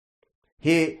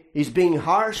 He is being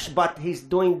harsh, but He's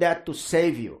doing that to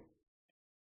save you.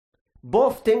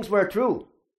 Both things were true,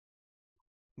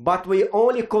 but we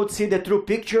only could see the true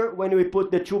picture when we put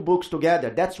the 2 books together.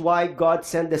 That's why God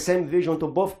sent the same vision to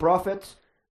both prophets,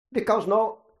 because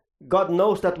God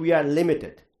knows that we are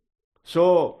limited.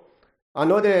 So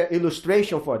another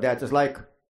illustration for that is like,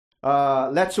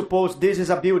 let's suppose this is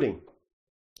a building,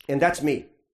 and that's me.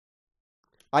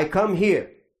 I come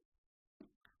here.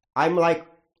 I'm like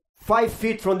 5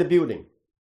 feet from the building.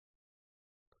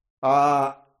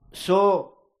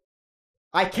 So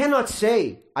I cannot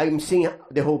say I'm seeing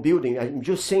the whole building. I'm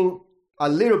just seeing a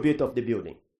little bit of the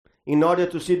building. In order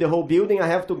to see the whole building, I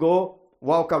have to go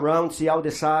walk around, see all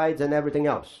the sides and everything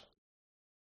else.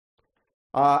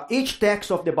 Each text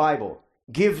of the Bible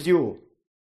gives you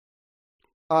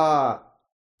a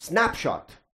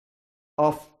snapshot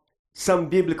of some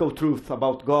biblical truth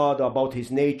about God, about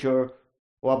His nature,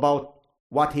 or about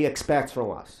what He expects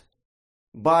from us.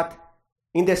 But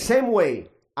in the same way,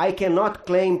 I cannot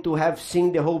claim to have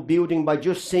seen the whole building by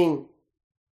just seeing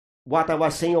what I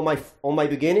was saying on my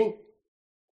beginning.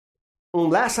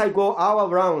 Unless I go all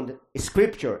around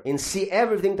Scripture and see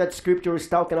everything that Scripture is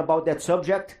talking about that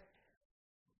subject,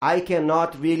 I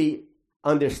cannot really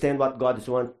understand what God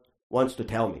wants to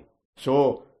tell me.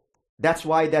 So that's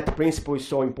why that principle is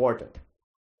so important.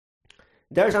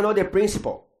 There's another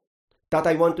principle that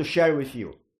I want to share with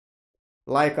you.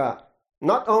 Like,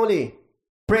 not only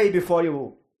pray before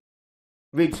you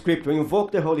read Scripture,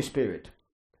 invoke the Holy Spirit.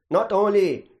 Not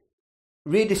only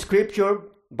read the Scripture,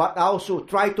 but also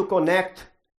try to connect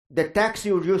the text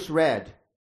you just read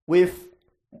with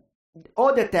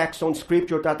other texts on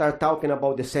Scripture that are talking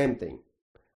about the same thing.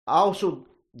 Also,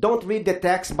 don't read the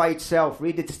text by itself.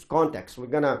 Read its context. We're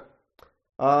gonna,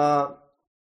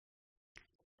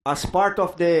 as part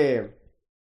of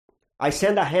I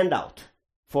sent a handout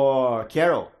for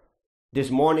Carol this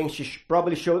morning. She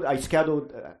probably showed. I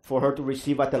scheduled for her to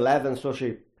receive at 11, so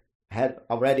she had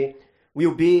already.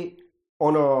 Will be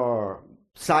on our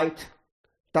site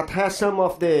that has some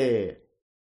of the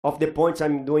points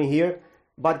I'm doing here.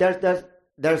 But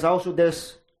there's also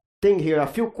this thing here. A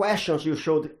few questions you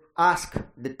should ask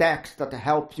the text that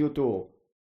helps you to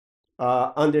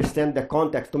understand the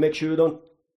context, to make sure you don't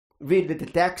read the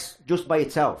text just by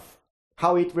itself,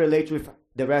 how it relates with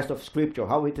the rest of Scripture,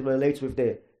 how it relates with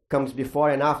the comes before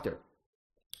and after.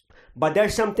 But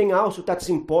there's something also that's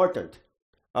important,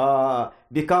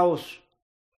 because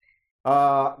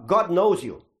God knows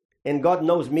you and God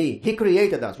knows me. He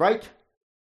created us, right?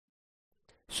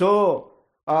 So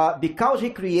because He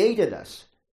created us,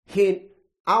 He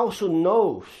also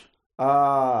knows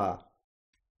that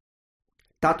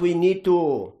we need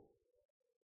to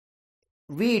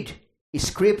read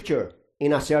Scripture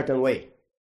in a certain way.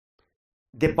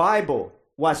 The Bible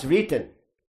was written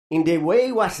in the way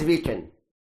it was written,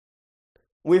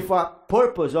 with a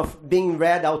purpose of being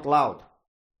read out loud.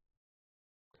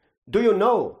 Do you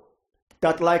know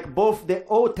that like both the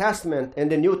Old Testament and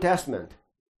the New Testament,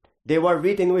 they were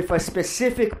written with a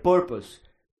specific purpose,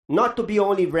 not to be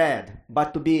only read,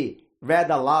 but to be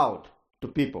read aloud to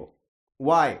people?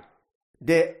 Why?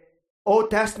 The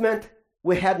Old Testament,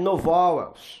 we had no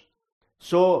vowels.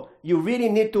 So you really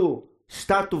need to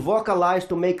start to vocalize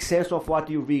to make sense of what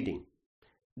you're reading.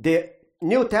 The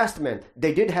New Testament,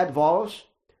 they did have vowels,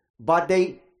 but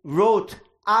they wrote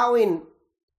all in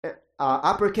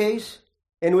uppercase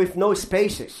and with no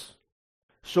spaces.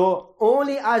 So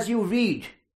only as you read,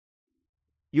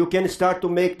 you can start to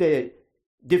make the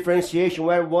differentiation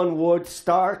where one word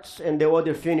starts and the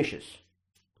other finishes.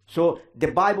 So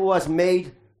the Bible was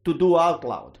made to do out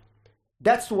loud.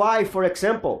 That's why, for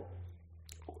example,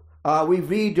 we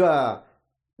read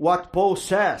what Paul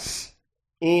says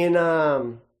in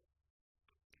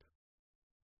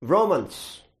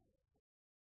Romans.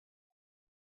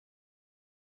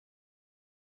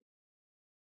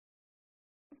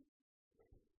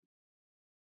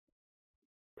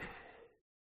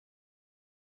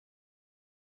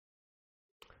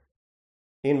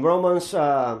 In Romans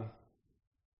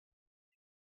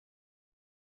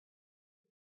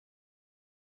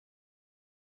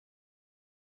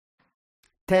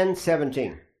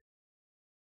 10:17.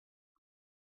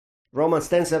 Romans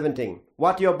 10:17.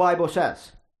 What your Bible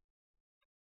says?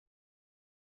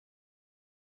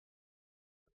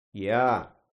 Yeah.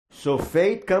 So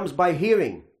faith comes by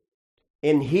hearing,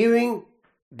 and hearing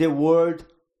the word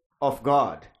of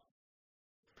God.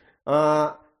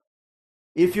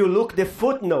 If you look the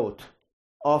footnote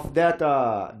of that,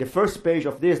 the first page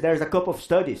of this, there's a couple of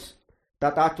studies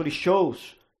that actually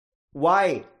shows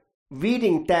why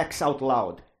reading text out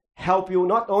loud help you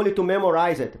not only to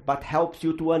memorize it, but helps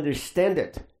you to understand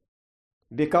it.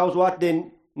 Because what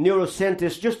the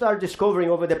neuroscientists just are discovering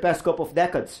over the past couple of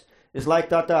decades is like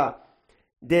that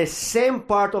the same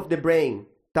part of the brain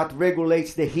that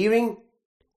regulates the hearing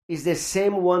is the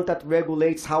same one that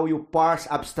regulates how you parse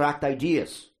abstract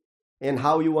ideas and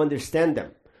how you understand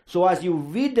them. So as you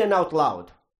read them out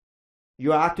loud,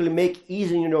 you actually make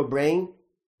easy in your brain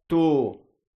to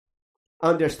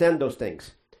understand those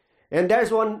things. And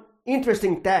there's one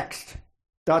interesting text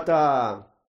that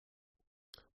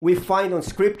we find on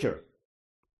Scripture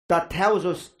that tells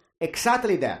us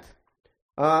exactly that.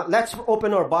 Let's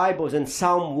open our Bibles in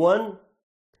Psalm 1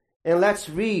 and let's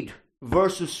read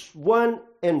verses 1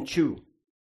 and 2.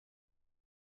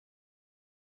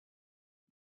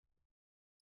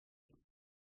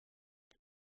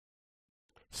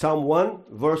 Psalm 1,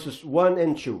 verses 1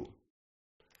 and 2.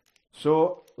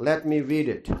 So let me read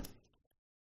it.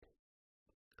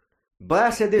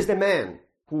 Blessed is the man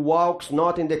who walks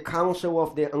not in the counsel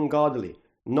of the ungodly,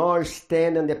 nor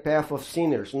stands in the path of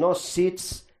sinners, nor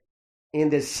sits in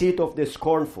the seat of the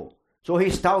scornful. So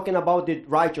he's talking about the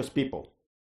righteous people.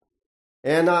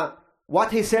 And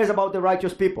what he says about the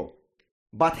righteous people?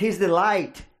 But his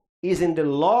delight is in the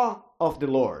law of the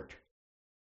Lord.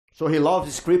 So he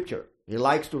loves Scripture. He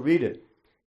likes to read it.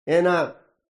 And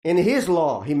in his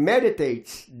law, he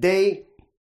meditates day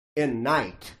and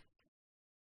night.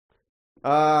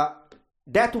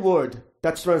 That word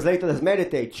that's translated as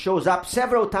meditate shows up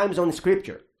several times on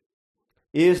Scripture.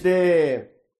 Is the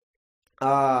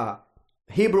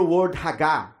Hebrew word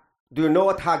Hagah. Do you know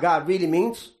what Hagah really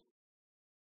means?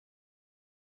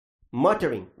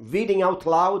 Muttering, reading out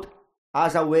loud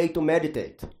as a way to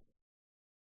meditate.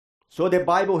 So the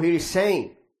Bible here is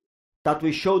saying that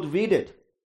we should read it.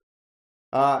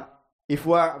 If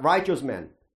we are righteous men,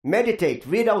 meditate,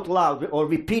 read out loud, or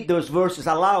repeat those verses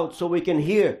aloud so we can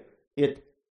hear it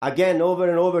again over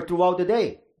and over throughout the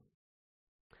day.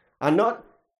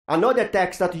 Another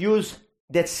text that uses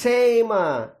the same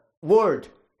word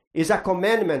is a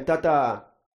commandment that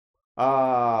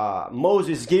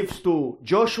Moses gives to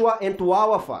Joshua and to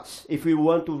all of us if we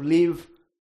want to live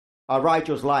a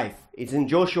righteous life. It's in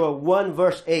Joshua 1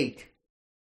 verse 8.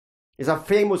 It's a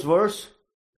famous verse.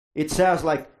 It says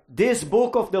like, this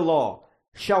book of the law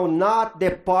shall not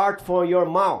depart from your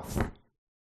mouth.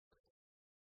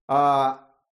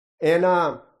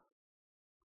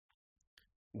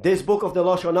 This book of the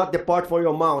law shall not depart from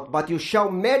your mouth, but you shall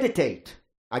meditate,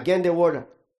 again the word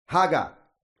haga,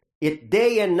 it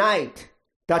day and night,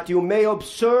 that you may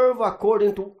observe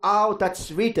according to all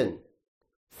that's written.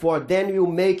 For then you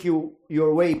make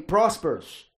your way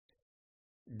prosperous.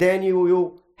 Then you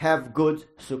will have good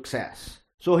success.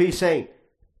 So he's saying,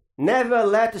 never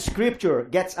let Scripture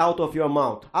get out of your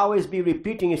mouth. Always be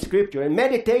repeating Scripture and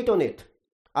meditate on it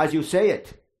as you say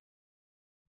it.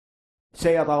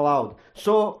 Say it aloud.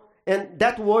 So, and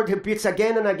that word repeats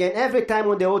again and again. Every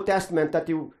time in the Old Testament that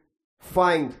you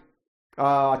find,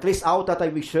 at least out that I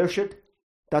researched,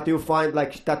 that you find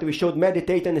like that we should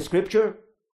meditate on the Scripture,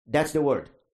 that's the word.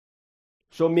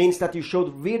 So it means that you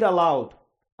should read aloud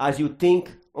as you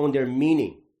think on their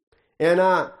meaning. And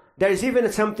there is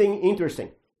even something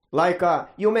interesting. Like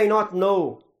you may not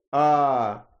know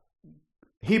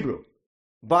Hebrew,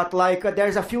 but like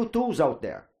there's a few tools out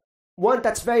there. One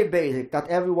that's very basic that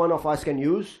every one of us can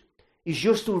use is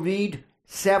just to read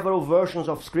several versions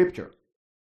of Scripture.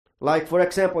 Like for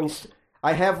example,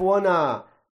 I have one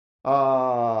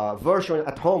version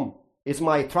at home. It's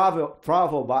my travel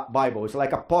Bible. It's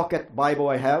like a pocket Bible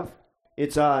I have.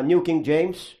 It's a New King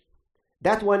James.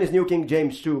 That one is New King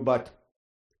James too, but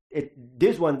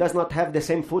this one does not have the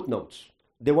same footnotes.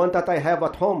 The one that I have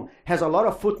at home has a lot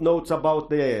of footnotes about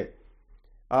the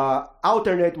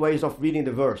alternate ways of reading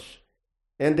the verse.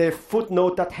 And the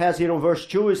footnote that has here on verse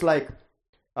 2 is like,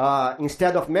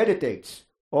 instead of meditates,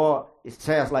 or it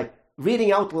says like,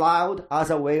 reading out loud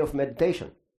as a way of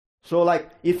meditation. So like,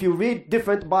 if you read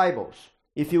different Bibles,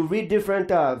 if you read different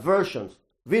versions,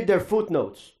 read their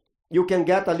footnotes, you can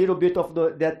get a little bit of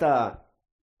that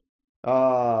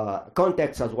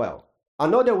context as well.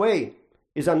 Another way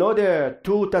is another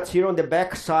tool that's here on the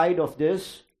back side of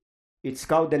this. It's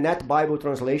called the Net Bible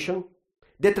Translation.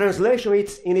 The translation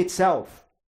in itself,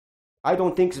 I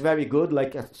don't think it's very good.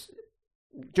 Like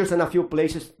just in a few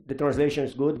places the translation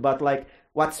is good, but like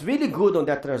what's really good on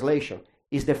that translation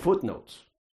is the footnotes.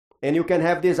 And you can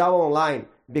have this all online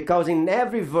because in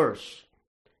every verse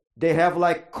they have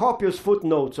like copious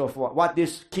footnotes of what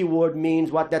this keyword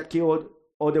means, what that keyword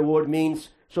or the word means.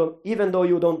 So even though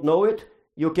you don't know it,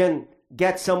 you can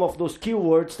get some of those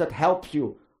keywords that helps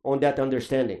you on that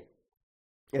understanding.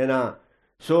 And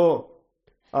so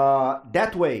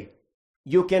that way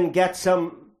you can get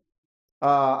some,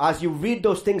 as you read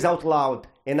those things out loud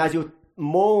and as you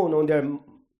moan on their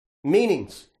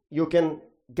meanings, you can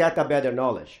get a better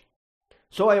knowledge.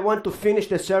 So I want to finish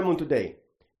the sermon today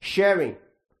sharing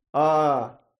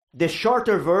the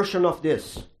shorter version of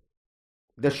this.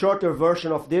 The shorter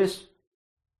version of this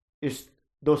is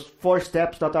those 4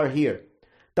 steps that are here,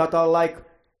 that are like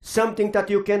something that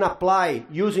you can apply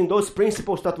using those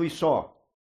principles that we saw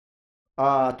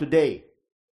today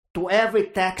to every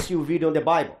text you read on the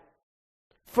Bible.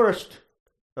 First,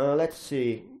 let's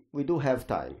see, we do have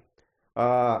time.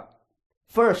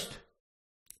 First,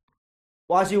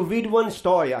 as you read one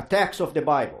story, a text of the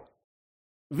Bible,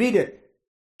 read it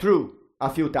through a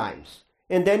few times,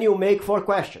 and then you make 4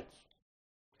 questions.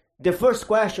 The first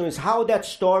question is how that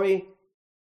story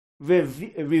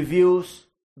reveals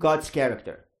God's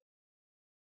character.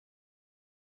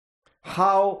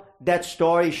 How that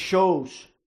story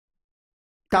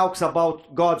talks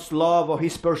about God's love or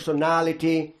His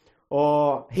personality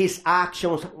or His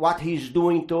actions, what He's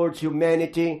doing towards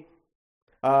humanity.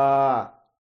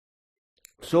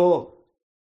 So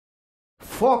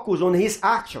focus on His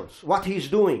actions, what He's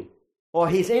doing, or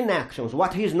His inactions,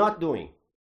 what He's not doing.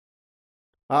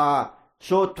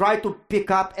 So try to pick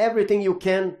up everything you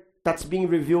can that's being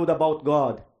revealed about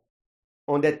God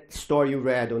on that story you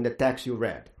read, on the text you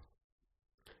read.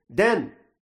 Then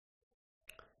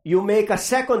you make a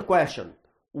second question.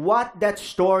 What that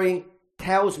story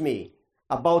tells me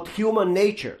about human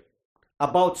nature,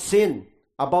 about sin,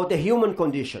 about the human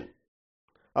condition.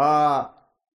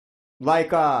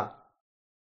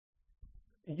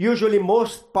 usually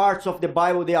most parts of the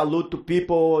Bible, they allude to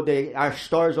people, they are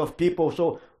stories of people.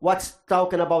 So what's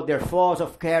talking about their flaws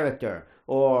of character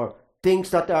or things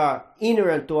that are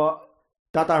inherent to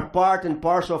that are part and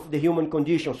parcel of the human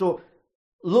condition. So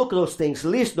look those things,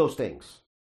 list those things.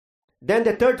 Then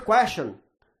the third question,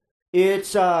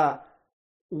 it's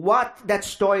what that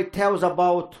story tells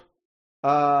about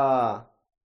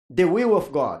the will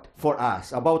of God for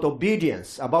us, about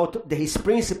obedience, about his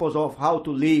principles of how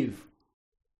to live.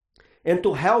 And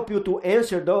to help you to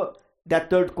answer that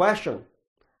third question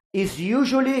is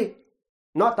usually,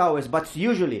 not always, but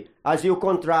usually, as you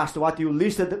contrast what you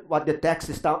listed, what the text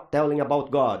is telling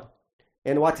about God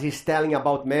and what he's telling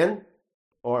about man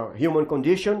or human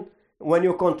condition, when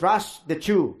you contrast the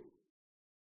two,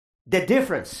 the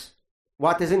difference,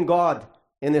 what is in God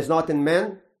and is not in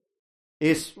man,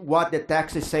 is what the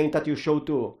text is saying that you should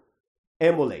to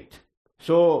emulate.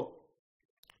 So,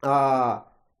 and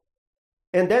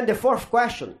then the fourth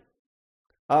question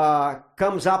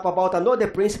comes up about another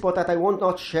principle that I will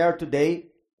not share today.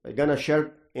 I'm going to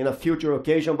share in a future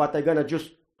occasion, but I'm going to just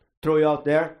throw it out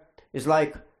there. It's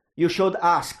like you should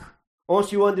ask,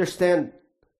 once you understand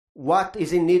what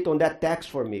is in it on that text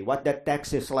for me, what that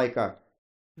text is like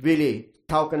really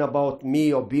talking about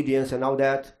me, obedience and all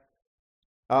that,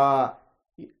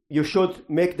 you should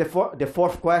make the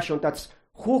fourth question, that's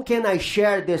who can I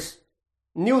share this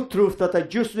new truth that I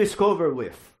just discovered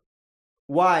with?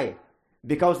 Why?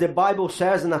 Because the Bible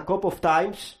says in a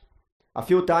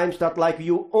few times that like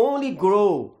you only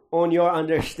grow on your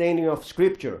understanding of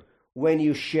Scripture when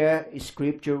you share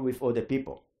Scripture with other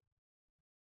people.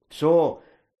 So,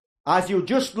 as you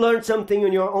just learned something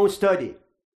in your own study,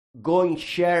 go and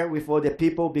share with other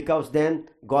people, because then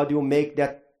God will make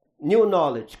that new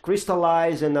knowledge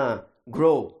crystallize and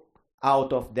grow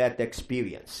out of that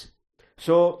experience.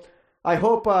 So, I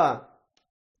hope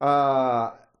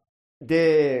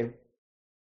the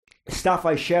stuff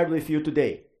I shared with you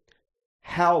today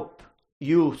help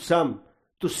you some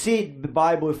to see the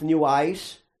Bible with new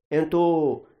eyes and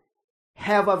to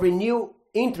have a renewed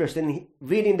interest in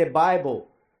reading the Bible,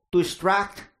 to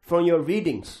extract from your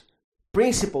readings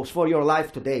principles for your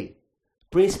life today,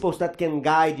 principles that can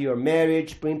guide your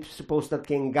marriage, principles that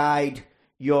can guide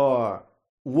your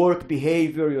work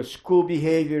behavior, your school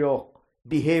behavior, your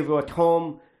behavior at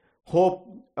home,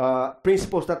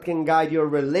 principles that can guide your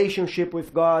relationship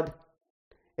with God.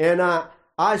 And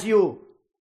as you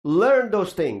learn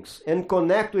those things and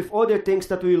connect with other things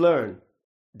that we learn,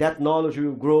 that knowledge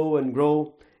will grow and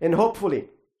grow. And hopefully,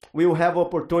 we will have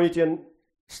opportunity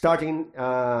starting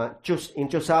in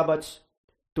 2 Sabbaths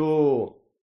to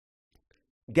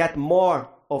get more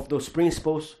of those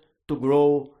principles to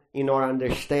grow in our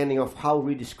understanding of how to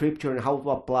read the Scripture and how to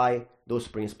apply those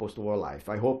principles to our life.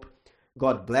 I hope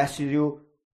God blesses you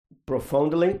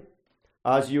profoundly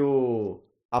as you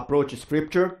approach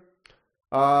Scripture.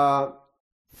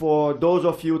 For those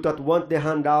of you that want the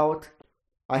handout,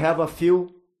 I have a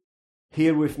few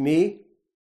here with me.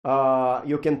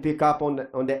 You can pick up on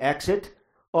the exit.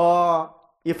 Or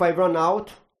if I run out,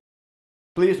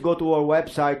 please go to our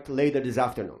website later this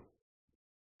afternoon.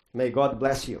 May God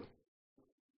bless you.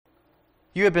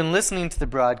 You have been listening to the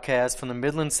broadcast from the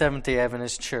Midland Seventh-day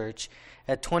Adventist Church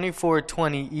at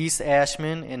 2420 East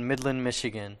Ashman in Midland,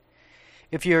 Michigan.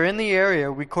 If you are in the area,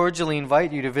 we cordially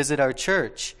invite you to visit our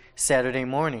church Saturday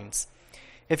mornings.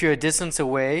 If you're a distance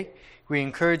away, we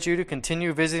encourage you to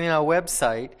continue visiting our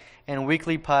website and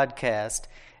weekly podcast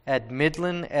at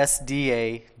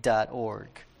midlandsda.org.